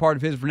words that are a part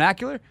of his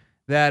vernacular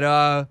that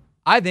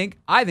I think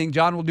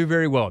John will do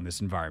very well in this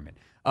environment.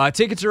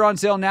 Tickets are on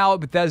sale now at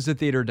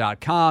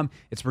BethesdaTheater.com.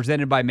 It's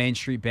presented by Main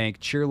Street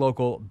Bank. Cheer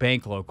local,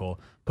 bank local.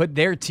 Put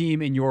their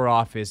team in your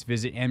office.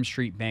 Visit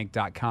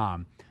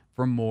mstreetbank.com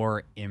for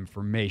more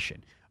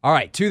information. All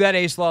right, to that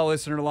Ace Law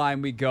listener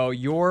line we go.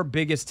 Your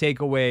biggest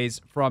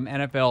takeaways from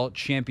NFL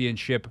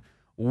Championship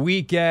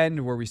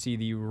Weekend, where we see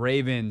the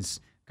Ravens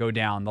go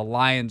down, the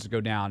Lions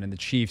go down, and the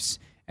Chiefs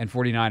and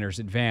 49ers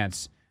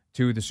advance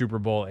to the Super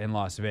Bowl in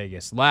Las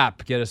Vegas.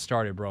 Lap, get us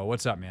started, bro.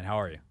 What's up, man? How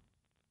are you?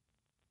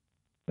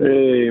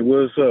 Hey,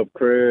 what's up,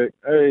 Craig?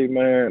 Hey,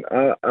 man,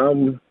 I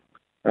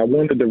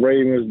wanted the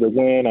Ravens to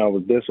win. I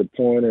was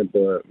disappointed,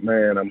 but,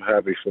 man, I'm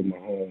happy for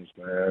Mahomes,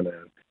 man,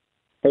 and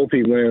hope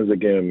he wins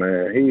again,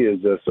 man. He is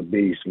just a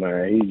beast,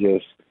 man. He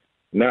just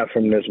not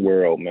from this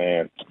world,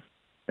 man.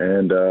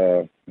 And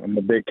I'm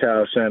a big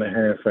Kyle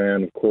Shanahan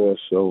fan, of course,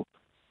 so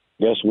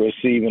guess we'll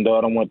see. Even though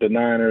I don't want the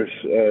Niners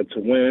to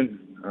win,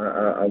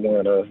 I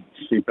want to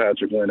see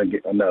Patrick win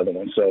another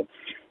one. So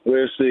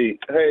we'll see.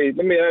 Hey,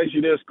 let me ask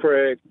you this,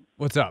 Craig.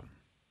 What's up?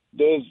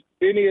 Does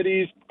any of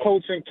these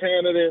coaching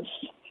candidates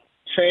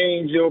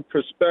change your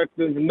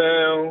perspective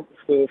now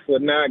for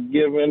not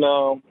giving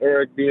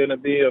Eric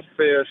Bieniemy a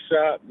fair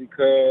shot?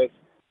 Because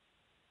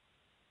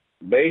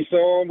based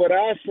on what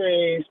I've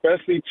seen,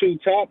 especially two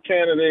top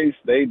candidates,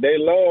 they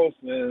lost,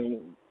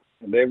 and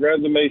their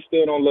resume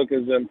still don't look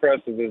as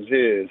impressive as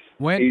his.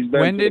 He's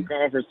been to the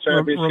conference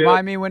championship.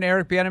 Remind me when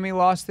Eric Bieniemy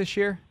lost this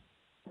year?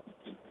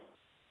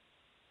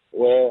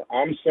 Well,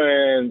 I'm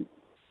saying,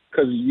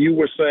 because you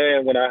were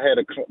saying when I had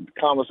a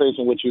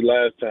conversation with you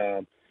last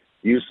time,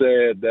 you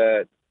said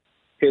that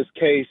his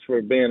case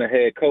for being a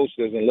head coach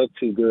doesn't look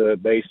too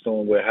good based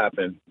on what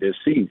happened this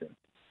season.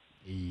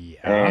 Yeah.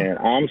 And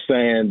I'm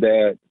saying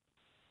that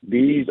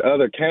these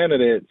other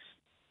candidates,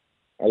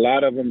 a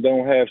lot of them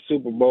don't have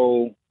Super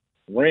Bowl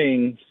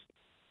rings.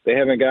 They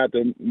haven't got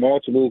the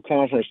multiple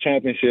conference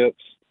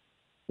championships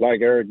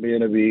like Eric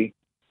Bieniemy.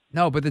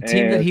 No, but the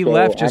team that he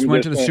left just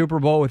went to the Super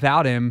Bowl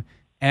without him,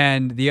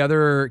 and the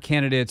other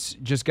candidates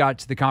just got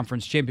to the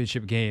conference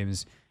championship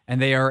games,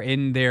 and they are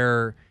in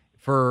their,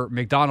 for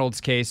McDonald's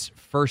case,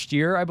 first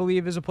year, I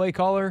believe, as a play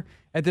caller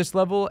at this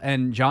level,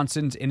 and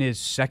Johnson's in his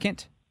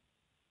second.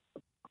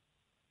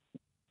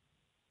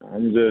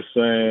 I'm just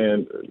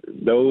saying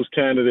those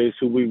candidates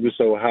who we were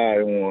so high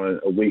on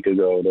a week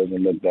ago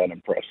doesn't look that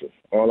impressive.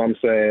 All I'm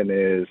saying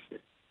is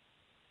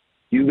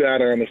you got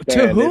to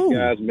understand this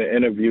guy's been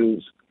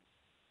interviewed.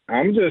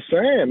 I'm just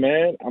saying,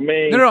 man. I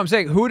mean, no, I'm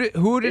saying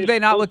who did they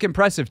not look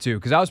impressive to?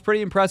 Because I was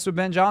pretty impressed with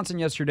Ben Johnson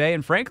yesterday,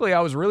 and frankly,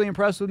 I was really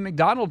impressed with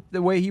McDonald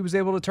the way he was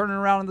able to turn it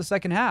around in the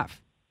second half.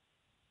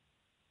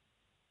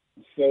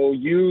 So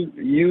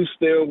you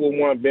still would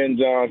want Ben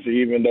Johnson,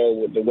 even though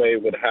with the way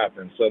it would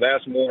happen. So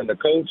that's more on the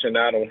coach and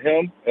not on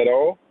him at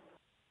all.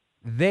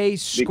 They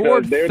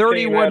scored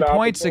 31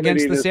 points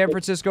against the San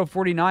Francisco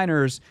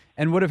 49ers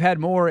and would have had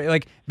more.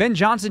 Like, Ben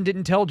Johnson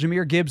didn't tell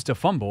Jahmyr Gibbs to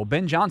fumble.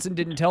 Ben Johnson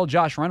didn't tell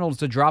Josh Reynolds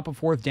to drop a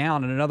fourth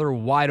down and another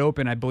wide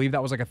open. I believe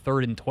that was like a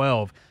 3rd and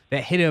 12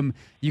 that hit him.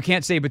 You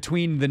can't say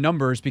between the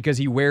numbers because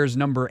he wears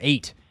number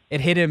 8.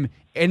 It hit him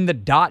in the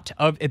dot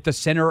at the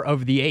center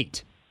of the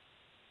 8.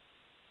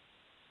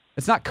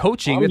 It's not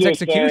coaching. It's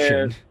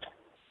execution. Saying,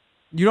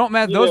 you don't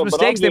make those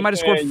mistakes. They might have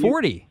scored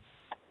 40.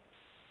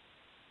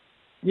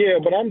 Yeah,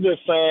 but I'm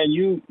just saying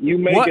you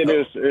make it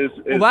as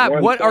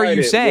what are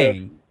you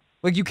saying?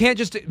 Like, you can't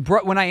just,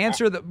 when I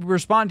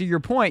respond to your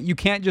point, you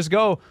can't just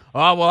go,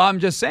 oh, well, I'm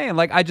just saying.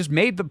 Like, I just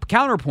made the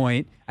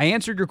counterpoint. I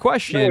answered your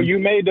question. No, you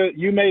made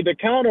the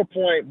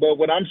counterpoint, but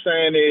what I'm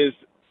saying is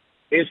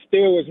it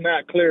still is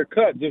not clear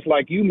cut, just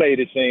like you made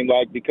it seem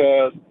like,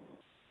 because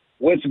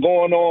what's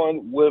going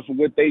on with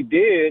what they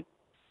did,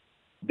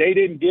 they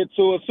didn't get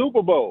to a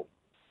Super Bowl.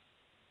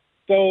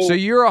 So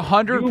you're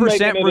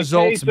 100%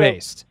 results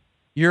based.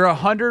 You're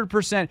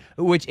 100%,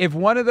 which if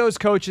one of those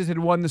coaches had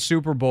won the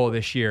Super Bowl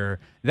this year,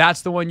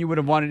 that's the one you would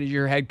have wanted as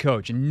your head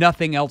coach, and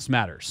nothing else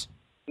matters.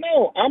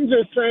 No, I'm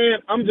just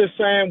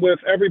saying with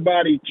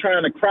everybody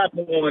trying to crap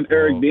on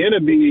Eric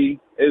Bieniemy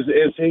is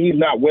he's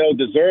not well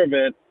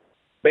deserving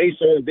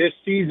based on this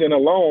season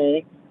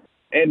alone,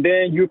 and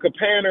then you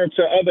compare him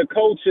to other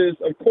coaches.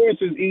 Of course,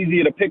 it's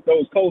easier to pick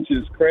those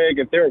coaches, Craig,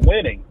 if they're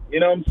winning. You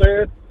know what I'm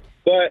saying?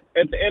 But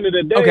at the end of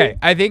the day, okay,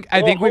 I think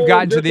we've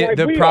gotten to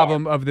the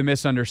problem of the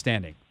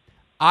misunderstanding.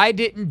 I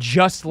didn't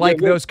just like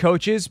those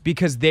coaches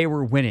because they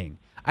were winning.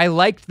 I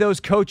liked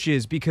those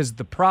coaches because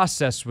the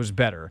process was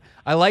better.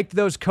 I liked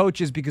those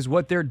coaches because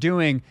what they're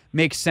doing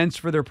makes sense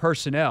for their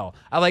personnel.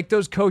 I like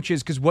those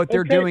coaches because what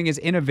they're doing is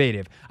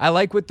innovative. I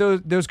like what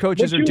those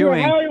coaches are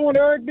doing. You were high on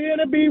Eric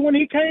Bieniemy when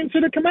he came to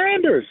the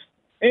Commanders,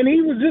 and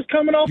he was just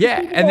coming off. Yeah,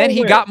 and then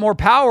he got more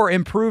power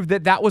and proved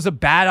that was a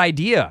bad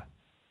idea.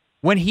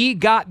 When he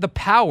got the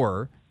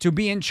power to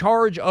be in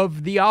charge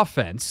of the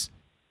offense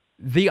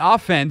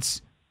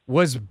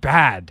was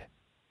bad.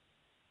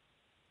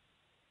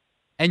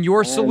 And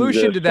your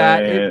solution to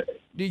that,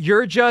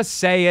 you're just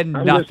saying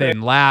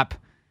nothing, Lap.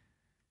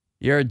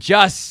 You're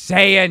just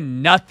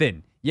saying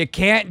nothing. You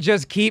can't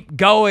just keep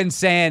going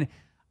saying,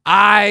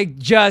 I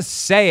just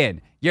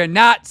saying. You're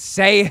not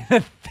saying a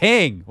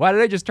thing. Why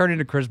did I just turn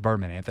into Chris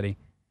Berman, Anthony?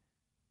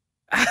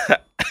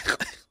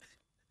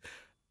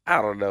 I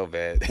don't know,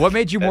 man. What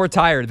made you more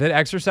tired, that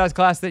exercise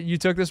class that you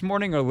took this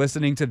morning or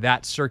listening to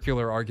that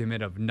circular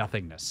argument of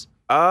nothingness?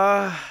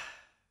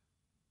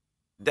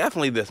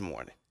 Definitely this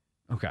morning.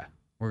 Okay.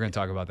 We're going to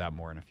talk about that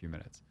more in a few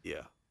minutes.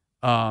 Yeah.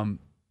 I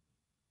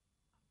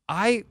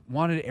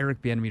wanted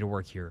Eric Bieniemy to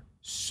work here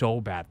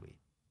so badly.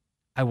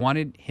 I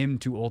wanted him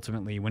to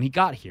ultimately, when he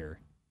got here,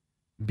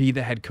 be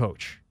the head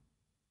coach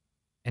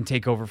and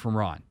take over from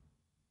Ron.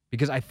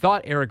 Because I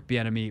thought Eric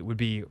Bieniemy would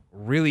be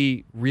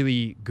really,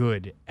 really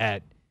good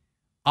at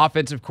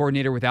offensive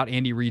coordinator without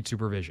Andy Reid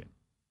supervision.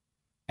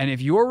 And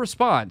if your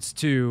response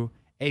to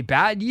a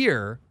bad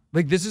year,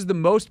 like this is the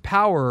most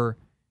power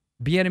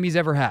Bieniemy's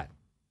ever had,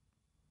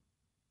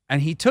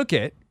 and he took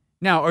it.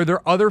 Now, are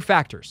there other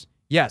factors?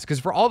 Yes, because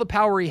for all the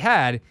power he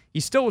had, he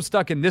still was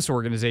stuck in this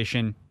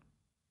organization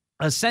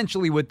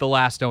essentially with the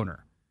last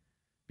owner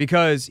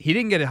because he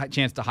didn't get a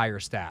chance to hire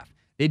staff.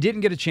 They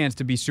didn't get a chance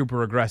to be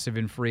super aggressive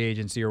in free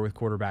agency or with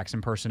quarterbacks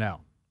and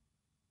personnel.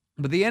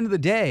 But at the end of the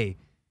day,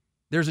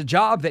 there's a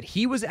job that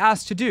he was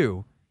asked to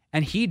do,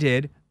 and he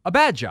did a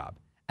bad job.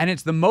 And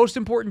it's the most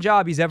important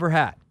job he's ever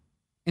had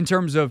in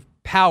terms of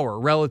power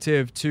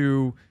relative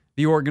to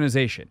the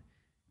organization.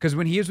 Because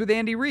when he was with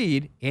Andy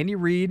Reid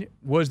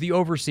was the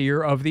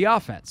overseer of the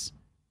offense.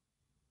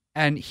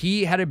 And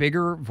he had a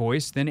bigger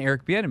voice than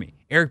Eric Bieniemy.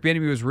 Eric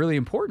Bieniemy was really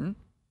important.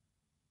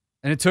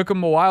 And it took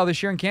him a while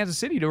this year in Kansas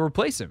City to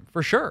replace him,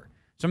 for sure.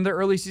 Some of the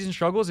early season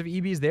struggles, if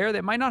EB's there,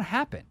 that might not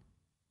happen.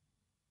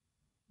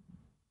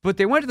 But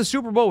they went to the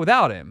Super Bowl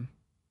without him.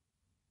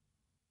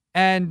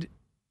 And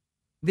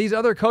these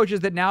other coaches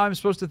that now I'm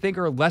supposed to think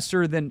are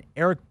lesser than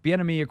Eric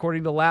Bieniemy,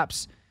 according to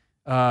Lap's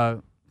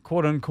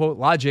quote-unquote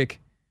logic,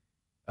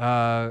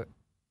 are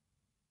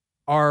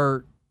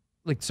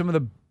like some of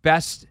the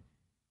best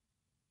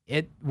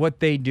at what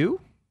they do.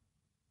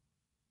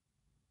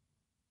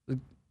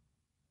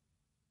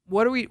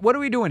 What are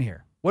we doing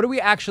here? What are we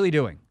actually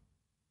doing?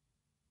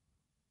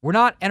 We're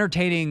not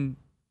entertaining.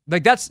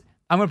 Like that's.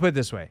 I'm gonna put it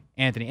this way,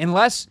 Anthony.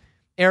 Unless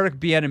Eric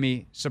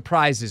Bieniemy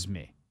surprises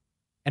me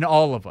and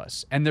all of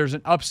us, and there's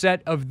an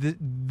upset of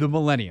the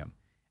millennium,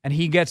 and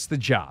he gets the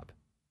job,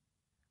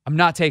 I'm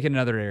not taking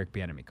another Eric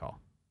Bieniemy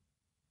call.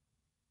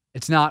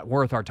 It's not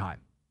worth our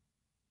time.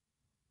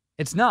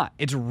 It's not.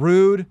 It's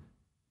rude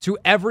to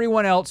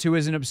everyone else who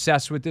isn't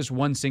obsessed with this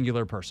one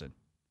singular person.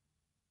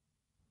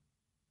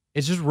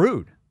 It's just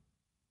rude.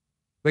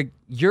 Like,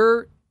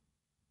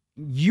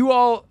 you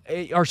all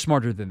are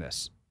smarter than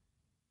this.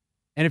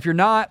 And if you're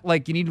not,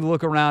 like, you need to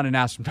look around and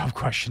ask some tough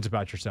questions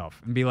about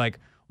yourself and be like,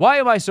 why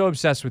am I so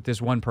obsessed with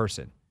this one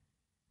person?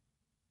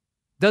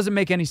 Doesn't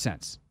make any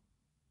sense.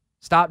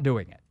 Stop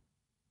doing it.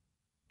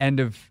 End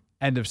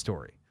of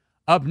story.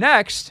 Up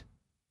next,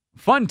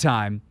 fun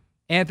time.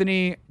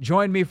 Anthony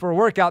joined me for a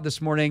workout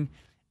this morning,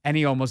 and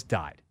he almost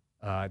died.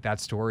 That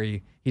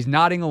story, he's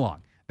nodding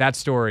along. That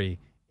story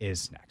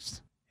is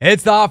next.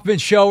 It's the Hoffman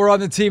Show. We're on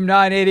the Team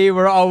 980.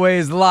 We're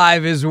always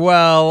live as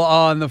well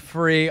on the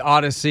free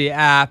Odyssey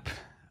app.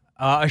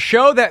 A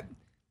show that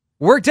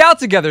worked out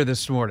together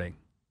this morning.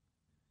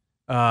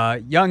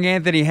 Young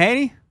Anthony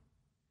Haney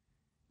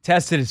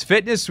tested his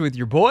fitness with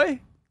your boy.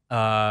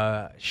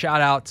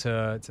 Shout out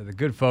to the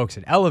good folks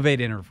at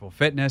Elevate Interval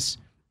Fitness,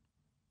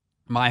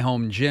 my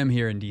home gym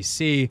here in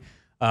DC.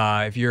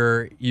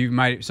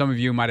 Some of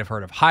you might have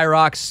heard of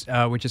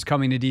HIIT, which is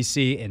coming to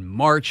DC in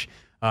March.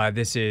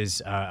 This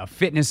is a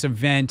fitness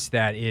event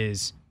that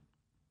is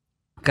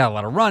got a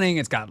lot of running.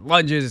 It's got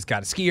lunges. It's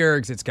got ski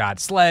ergs. It's got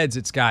sleds.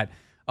 It's got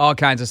all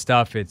kinds of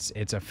stuff. It's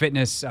a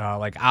fitness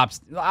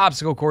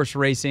obstacle course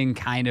racing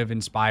kind of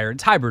inspired.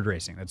 It's hybrid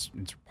racing. It's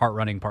part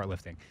running, part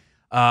lifting.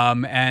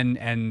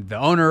 And the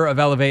owner of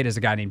Elevate is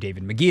a guy named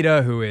David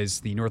Magida, who is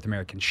the North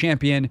American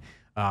champion.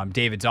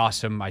 David's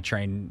awesome. I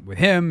train with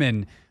him,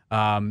 and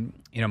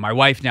my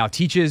wife now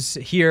teaches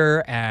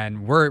here,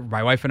 and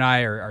my wife and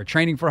I are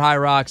training for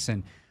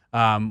HIIT,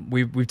 and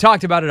we've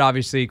talked about it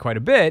obviously quite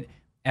a bit,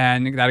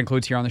 and that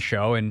includes here on the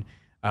show. And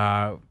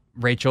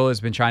Rachel has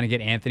been trying to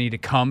get Anthony to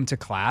come to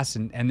class,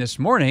 and this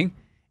morning,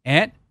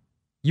 Ant,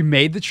 you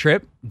made the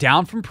trip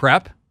down from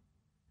prep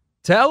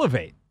to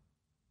Elevate.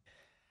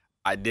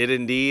 I did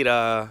indeed.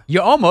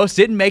 You almost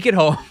didn't make it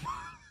home.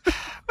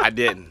 I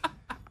didn't.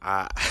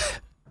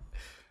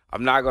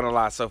 I'm not going to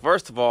lie. So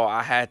first of all,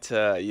 I had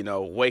to,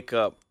 wake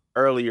up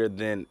earlier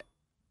than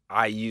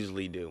I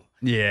usually do.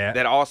 Yeah.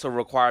 That also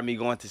required me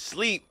going to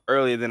sleep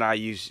earlier than I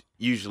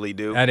usually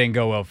do. That didn't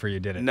go well for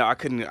you, did it? No, I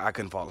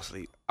couldn't fall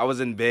asleep. I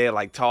was in bed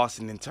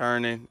tossing and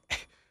turning.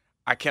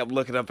 I kept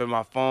looking up at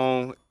my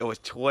phone. It was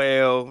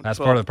 12. That's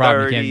part of the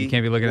problem. You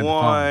can't be looking at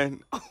the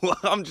phone.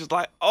 I'm just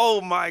like, oh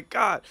my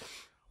God.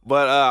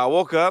 But I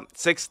woke up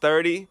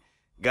 6:30,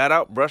 got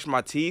up, brushed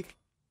my teeth.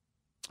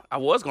 I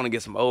was going to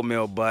get some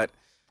oatmeal, but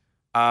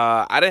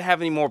I didn't have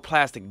any more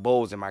plastic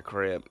bowls in my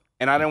crib,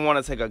 and I didn't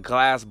want to take a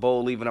glass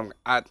bowl, leaving them.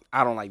 I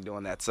don't like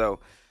doing that. So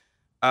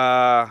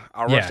I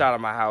rushed out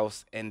of my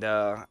house, and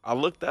I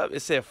looked up. It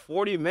said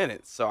 40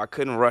 minutes, so I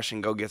couldn't rush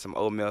and go get some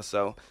oatmeal.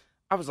 So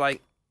I was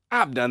like,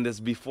 I've done this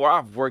before.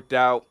 I've worked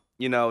out,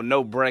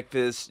 no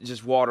breakfast,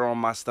 just water on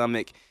my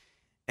stomach.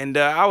 And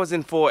I was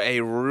in for a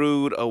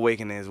rude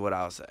awakening is what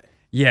I'll say.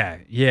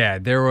 Yeah.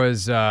 There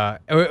was,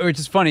 which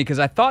is funny because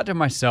I thought to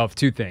myself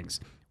two things.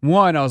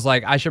 One, I was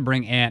like, I should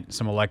bring Ant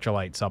some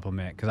electrolyte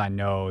supplement because I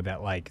know that,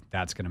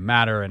 that's going to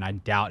matter, and I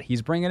doubt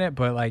he's bringing it.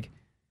 But,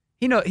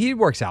 he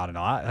works out a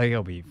lot.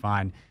 He'll be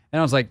fine. And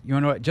I was like, you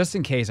know what? Just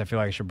in case, I feel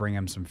like I should bring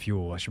him some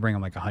fuel. I should bring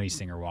him, a Honey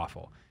Stinger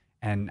waffle.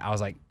 And I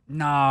was like,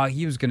 nah,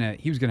 he was gonna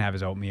have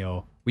his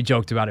oatmeal. We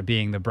joked about it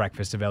being the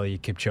breakfast of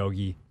Eliud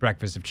Kipchoge,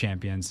 breakfast of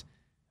champions.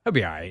 He'll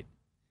be all right.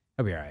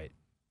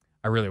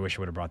 I really wish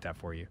I would have brought that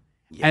for you.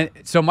 Yeah. And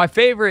so my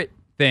favorite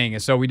thing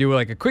is, so we do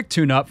a quick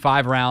tune-up,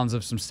 5 rounds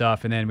of some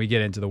stuff, and then we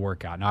get into the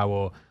workout. And I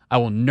will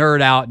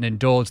nerd out and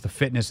indulge the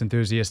fitness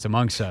enthusiast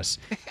amongst us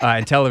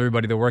and tell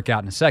everybody the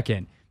workout in a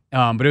second.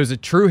 But it was a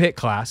true HIIT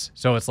class,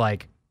 so it's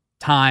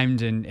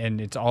timed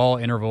and it's all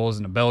intervals,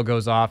 and a bell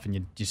goes off, and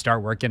you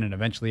start working, and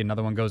eventually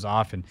another one goes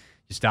off, and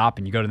you stop,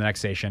 and you go to the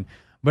next station.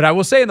 But I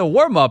will say in the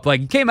warm-up,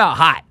 you came out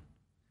hot.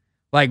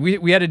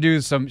 We had to do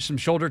some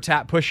shoulder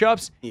tap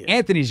push-ups. Yeah.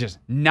 Anthony's just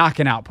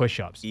knocking out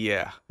push-ups.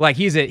 Yeah.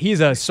 He's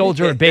a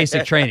soldier of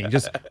basic training.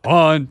 Just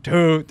 1,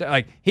 2,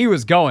 3. He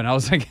was going. I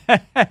was like,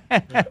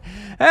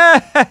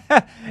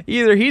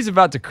 either he's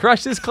about to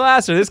crush this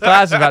class or this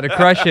class is about to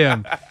crush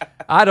him.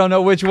 I don't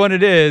know which one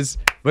it is,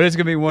 but it's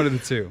going to be one of the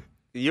two.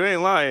 You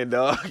ain't lying,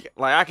 dog.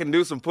 I can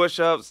do some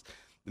push-ups.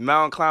 The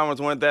mountain climbers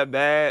weren't that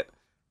bad.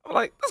 I'm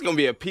like, that's going to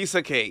be a piece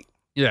of cake.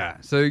 Yeah.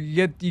 So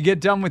you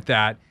get done with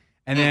that.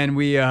 And then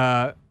we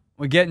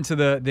get into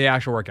the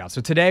actual workout.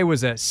 So today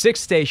was 6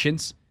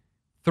 stations,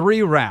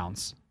 3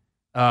 rounds,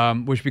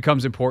 which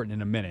becomes important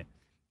in a minute.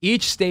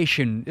 Each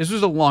station, this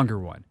was a longer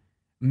one,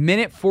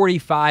 minute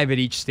 45 at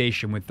each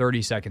station with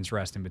 30 seconds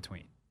rest in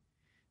between.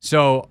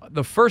 So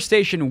the first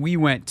station we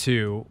went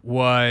to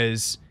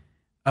was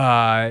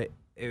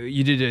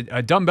you did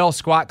a dumbbell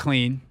squat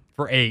clean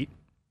for 8,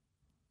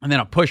 and then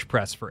a push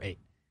press for 8.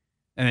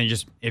 And then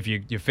if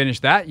you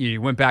finished that, you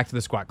went back to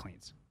the squat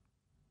cleans.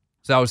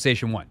 So that was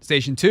station 1.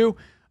 Station 2,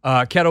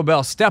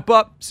 kettlebell step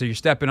up. So you're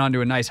stepping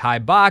onto a nice high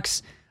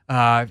box.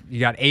 You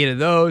got 8 of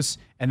those.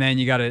 And then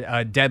you got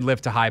a deadlift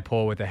to high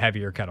pull with a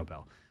heavier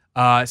kettlebell.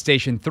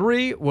 Station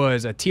 3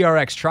 was a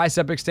TRX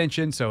tricep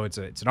extension. So it's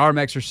an arm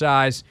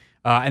exercise.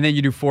 And then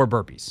you do 4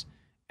 burpees.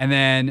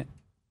 And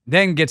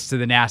then gets to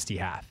the nasty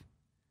half.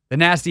 The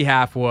nasty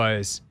half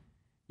was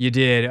you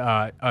did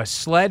a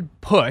sled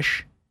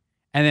push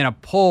and then a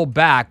pull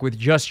back with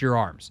just your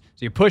arms.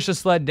 So you push the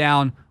sled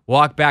down,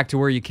 walk back to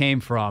where you came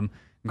from,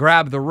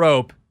 grab the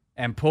rope,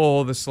 and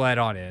pull the sled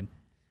on in.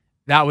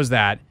 That was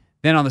that.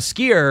 Then on the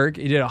ski erg,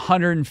 you did a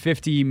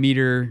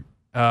 150-meter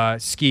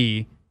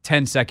ski,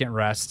 10-second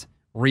rest,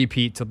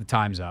 repeat till the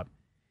time's up.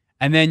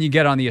 And then you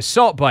get on the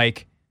assault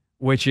bike,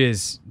 which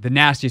is the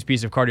nastiest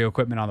piece of cardio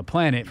equipment on the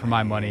planet for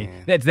my money.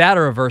 It's that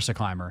or a Versa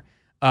climber.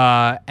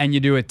 And you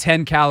do a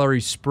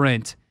 10-calorie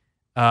sprint,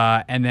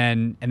 and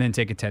then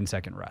take a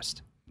 10-second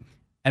rest.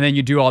 And then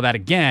you do all that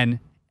again,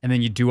 and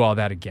then you do all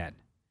that again.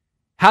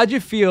 How'd you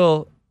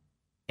feel?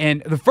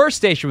 And the first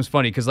station was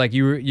funny because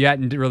you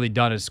hadn't really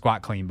done a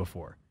squat clean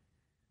before,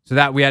 so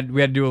that we had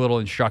to do a little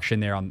instruction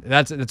there on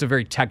that's a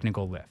very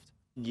technical lift.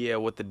 Yeah,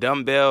 with the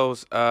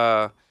dumbbells,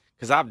 because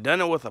I've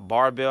done it with a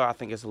barbell, I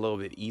think it's a little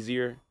bit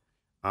easier.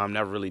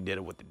 Never really did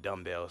it with the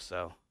dumbbells,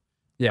 so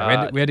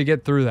Yeah, we had to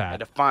get through I had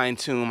that. to fine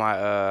tune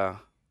my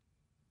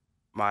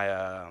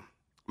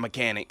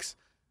mechanics.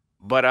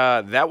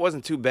 But that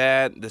wasn't too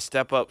bad. The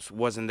step ups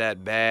wasn't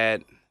that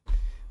bad.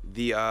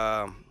 The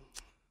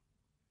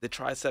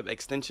tricep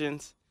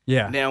extensions.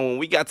 Yeah. Now when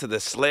we got to the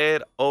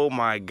sled, oh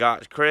my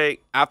gosh, Craig!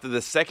 After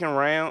the second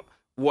round,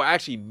 well,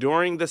 actually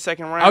during the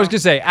second round, I was gonna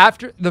say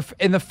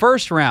in the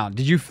first round,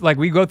 did you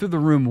we go through the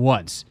room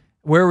once?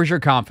 Where was your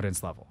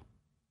confidence level?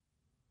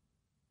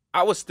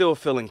 I was still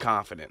feeling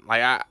confident.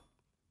 Like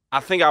I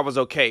think I was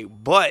okay.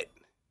 But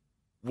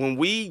when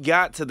we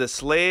got to the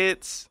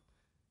sleds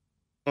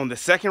on the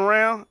second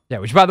round, Yeah,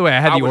 which by the way, I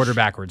had I the was- order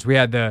backwards. We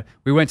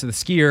went to the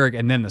ski erg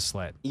and then the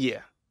sled.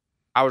 yeah,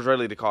 I was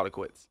ready to call it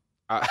quits.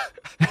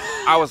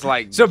 I was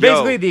like, So yo,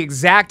 basically, the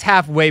exact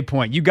halfway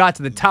point, you got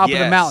to the top of the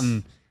Yes.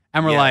 mountain,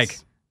 and we're Yes. like,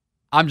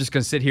 I'm just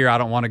gonna sit here. I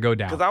don't want to go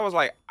down. because I was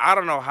like, I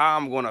don't know how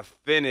I'm gonna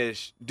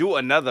do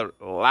another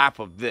lap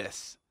of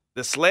this.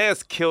 The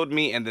sleds killed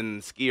me, and then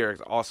the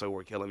skiers also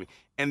were killing me,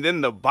 and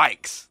then the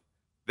bikes.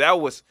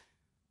 That was,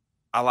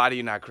 I lie to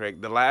you not,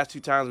 Craig. The last 2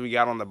 times we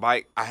got on the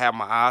bike, I had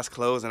my eyes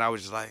closed, and I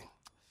was just like,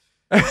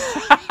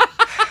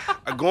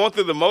 going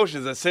through the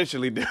motions,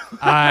 essentially, dude.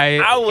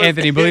 I was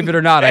Anthony, believe it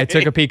or not, I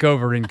took a pain. peek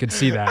over and could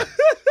see that.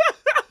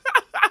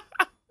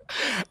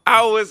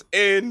 I was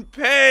in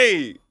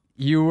pain.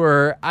 You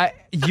were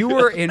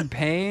in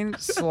pain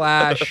 /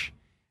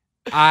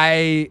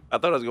 I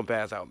thought I was gonna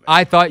pass out, man.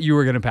 I thought you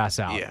were gonna pass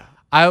out.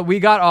 Yeah. We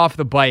got off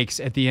the bikes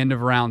at the end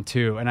of round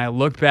 2, and I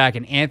looked back,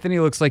 and Anthony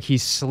looks like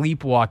he's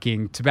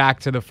sleepwalking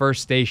back to the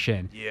first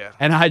station. Yeah.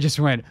 And I just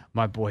went,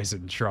 my boy's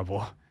in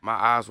trouble. My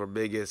eyes were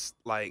big as,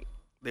 like,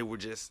 they were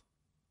just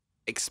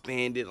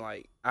expanded.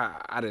 Like,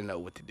 I didn't know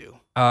what to do.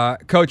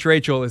 Coach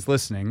Rachel is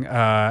listening,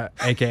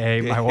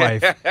 aka my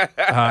wife.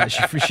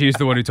 She's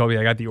the one who told me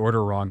I got the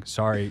order wrong.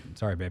 Sorry,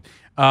 babe.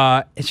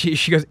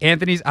 She goes,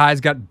 Anthony's eyes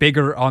got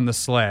bigger on the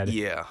sled.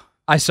 Yeah.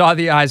 I saw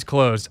the eyes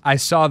closed. I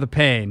saw the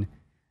pain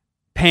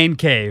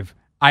cave.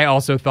 I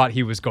also thought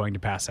he was going to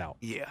pass out.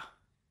 Yeah.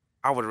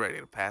 I was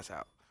ready to pass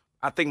out.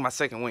 I think my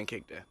second wind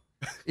kicked in.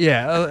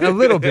 Yeah, a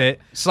little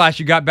bit. /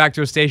 you got back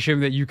to a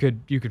station that you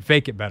could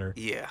fake it better.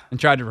 Yeah. And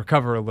tried to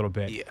recover a little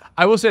bit. Yeah.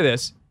 I will say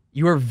this: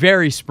 you were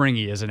very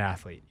springy as an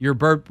athlete. Your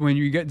when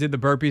you did the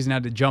burpees and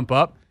had to jump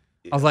up,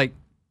 I was like,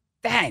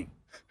 dang,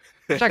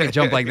 I wish I could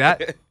jump like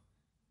that.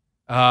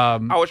 I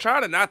was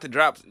trying to not to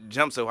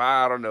jump so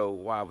high. I don't know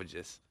why. I was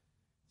just.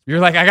 You're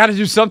like, I got to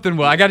do something.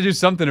 Well, I got to do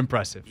something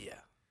impressive. Yeah.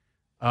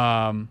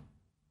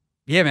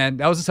 Yeah, man,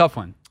 that was a tough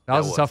one. That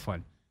was a tough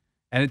one.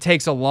 And it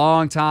takes a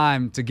long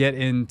time to get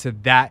into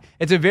that.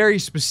 It's a very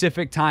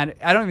specific time.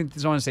 I don't even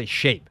want to say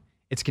shape.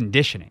 It's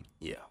conditioning.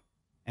 Yeah.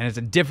 And it's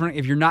a different,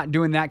 if you're not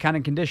doing that kind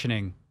of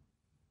conditioning,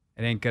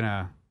 it ain't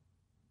gonna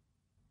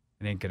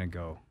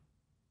go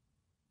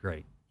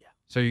great. Yeah.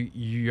 So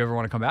you ever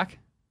want to come back?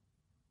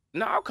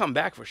 No, I'll come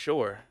back for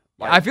sure.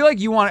 Like, I feel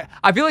like you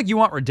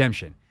want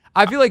redemption.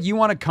 I feel like you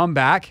want to come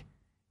back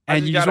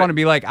and you just want to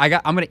be like, I'm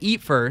gonna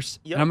eat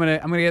first, Yep. and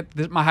I'm gonna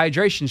get my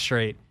hydration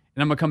straight,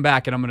 and I'm gonna come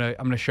back and I'm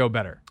gonna show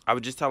better. I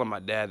was just telling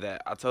my dad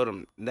that I told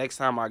him next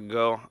time I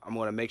go, I'm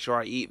going to make sure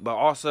I eat. But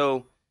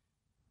also,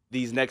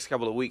 these next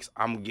couple of weeks,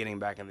 I'm getting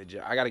back in the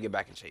gym. I got to get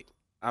back in shape.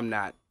 I'm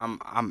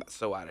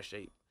so out of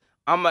shape.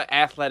 I'm an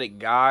athletic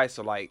guy,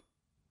 so like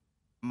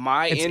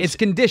It's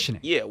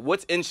conditioning. Yeah,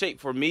 what's in shape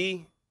for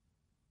me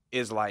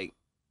is like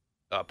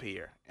up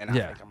here, and I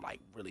think I'm like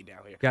really down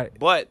here. Got it.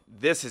 But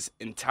this is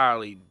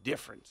entirely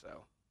different.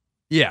 So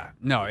Yeah,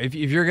 no. If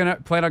you're gonna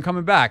plan on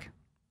coming back,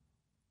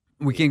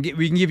 we can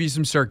give you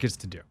some circuits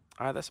to do.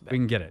 all right, that's bad. We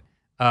can get it.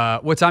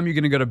 What time are you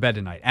gonna go to bed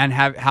tonight? And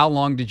how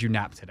long did you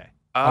nap today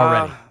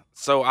already?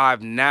 So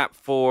I've napped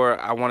for,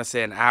 I want to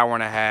say, an hour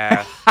and a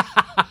half.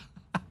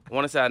 I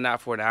want to say I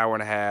napped for an hour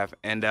and a half,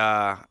 and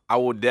I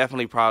will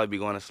definitely probably be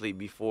going to sleep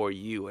before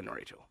you and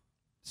Rachel.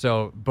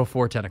 So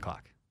before 10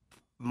 o'clock.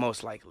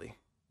 Most likely.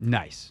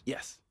 Nice.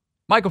 Yes.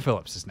 Michael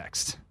Phillips is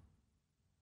next.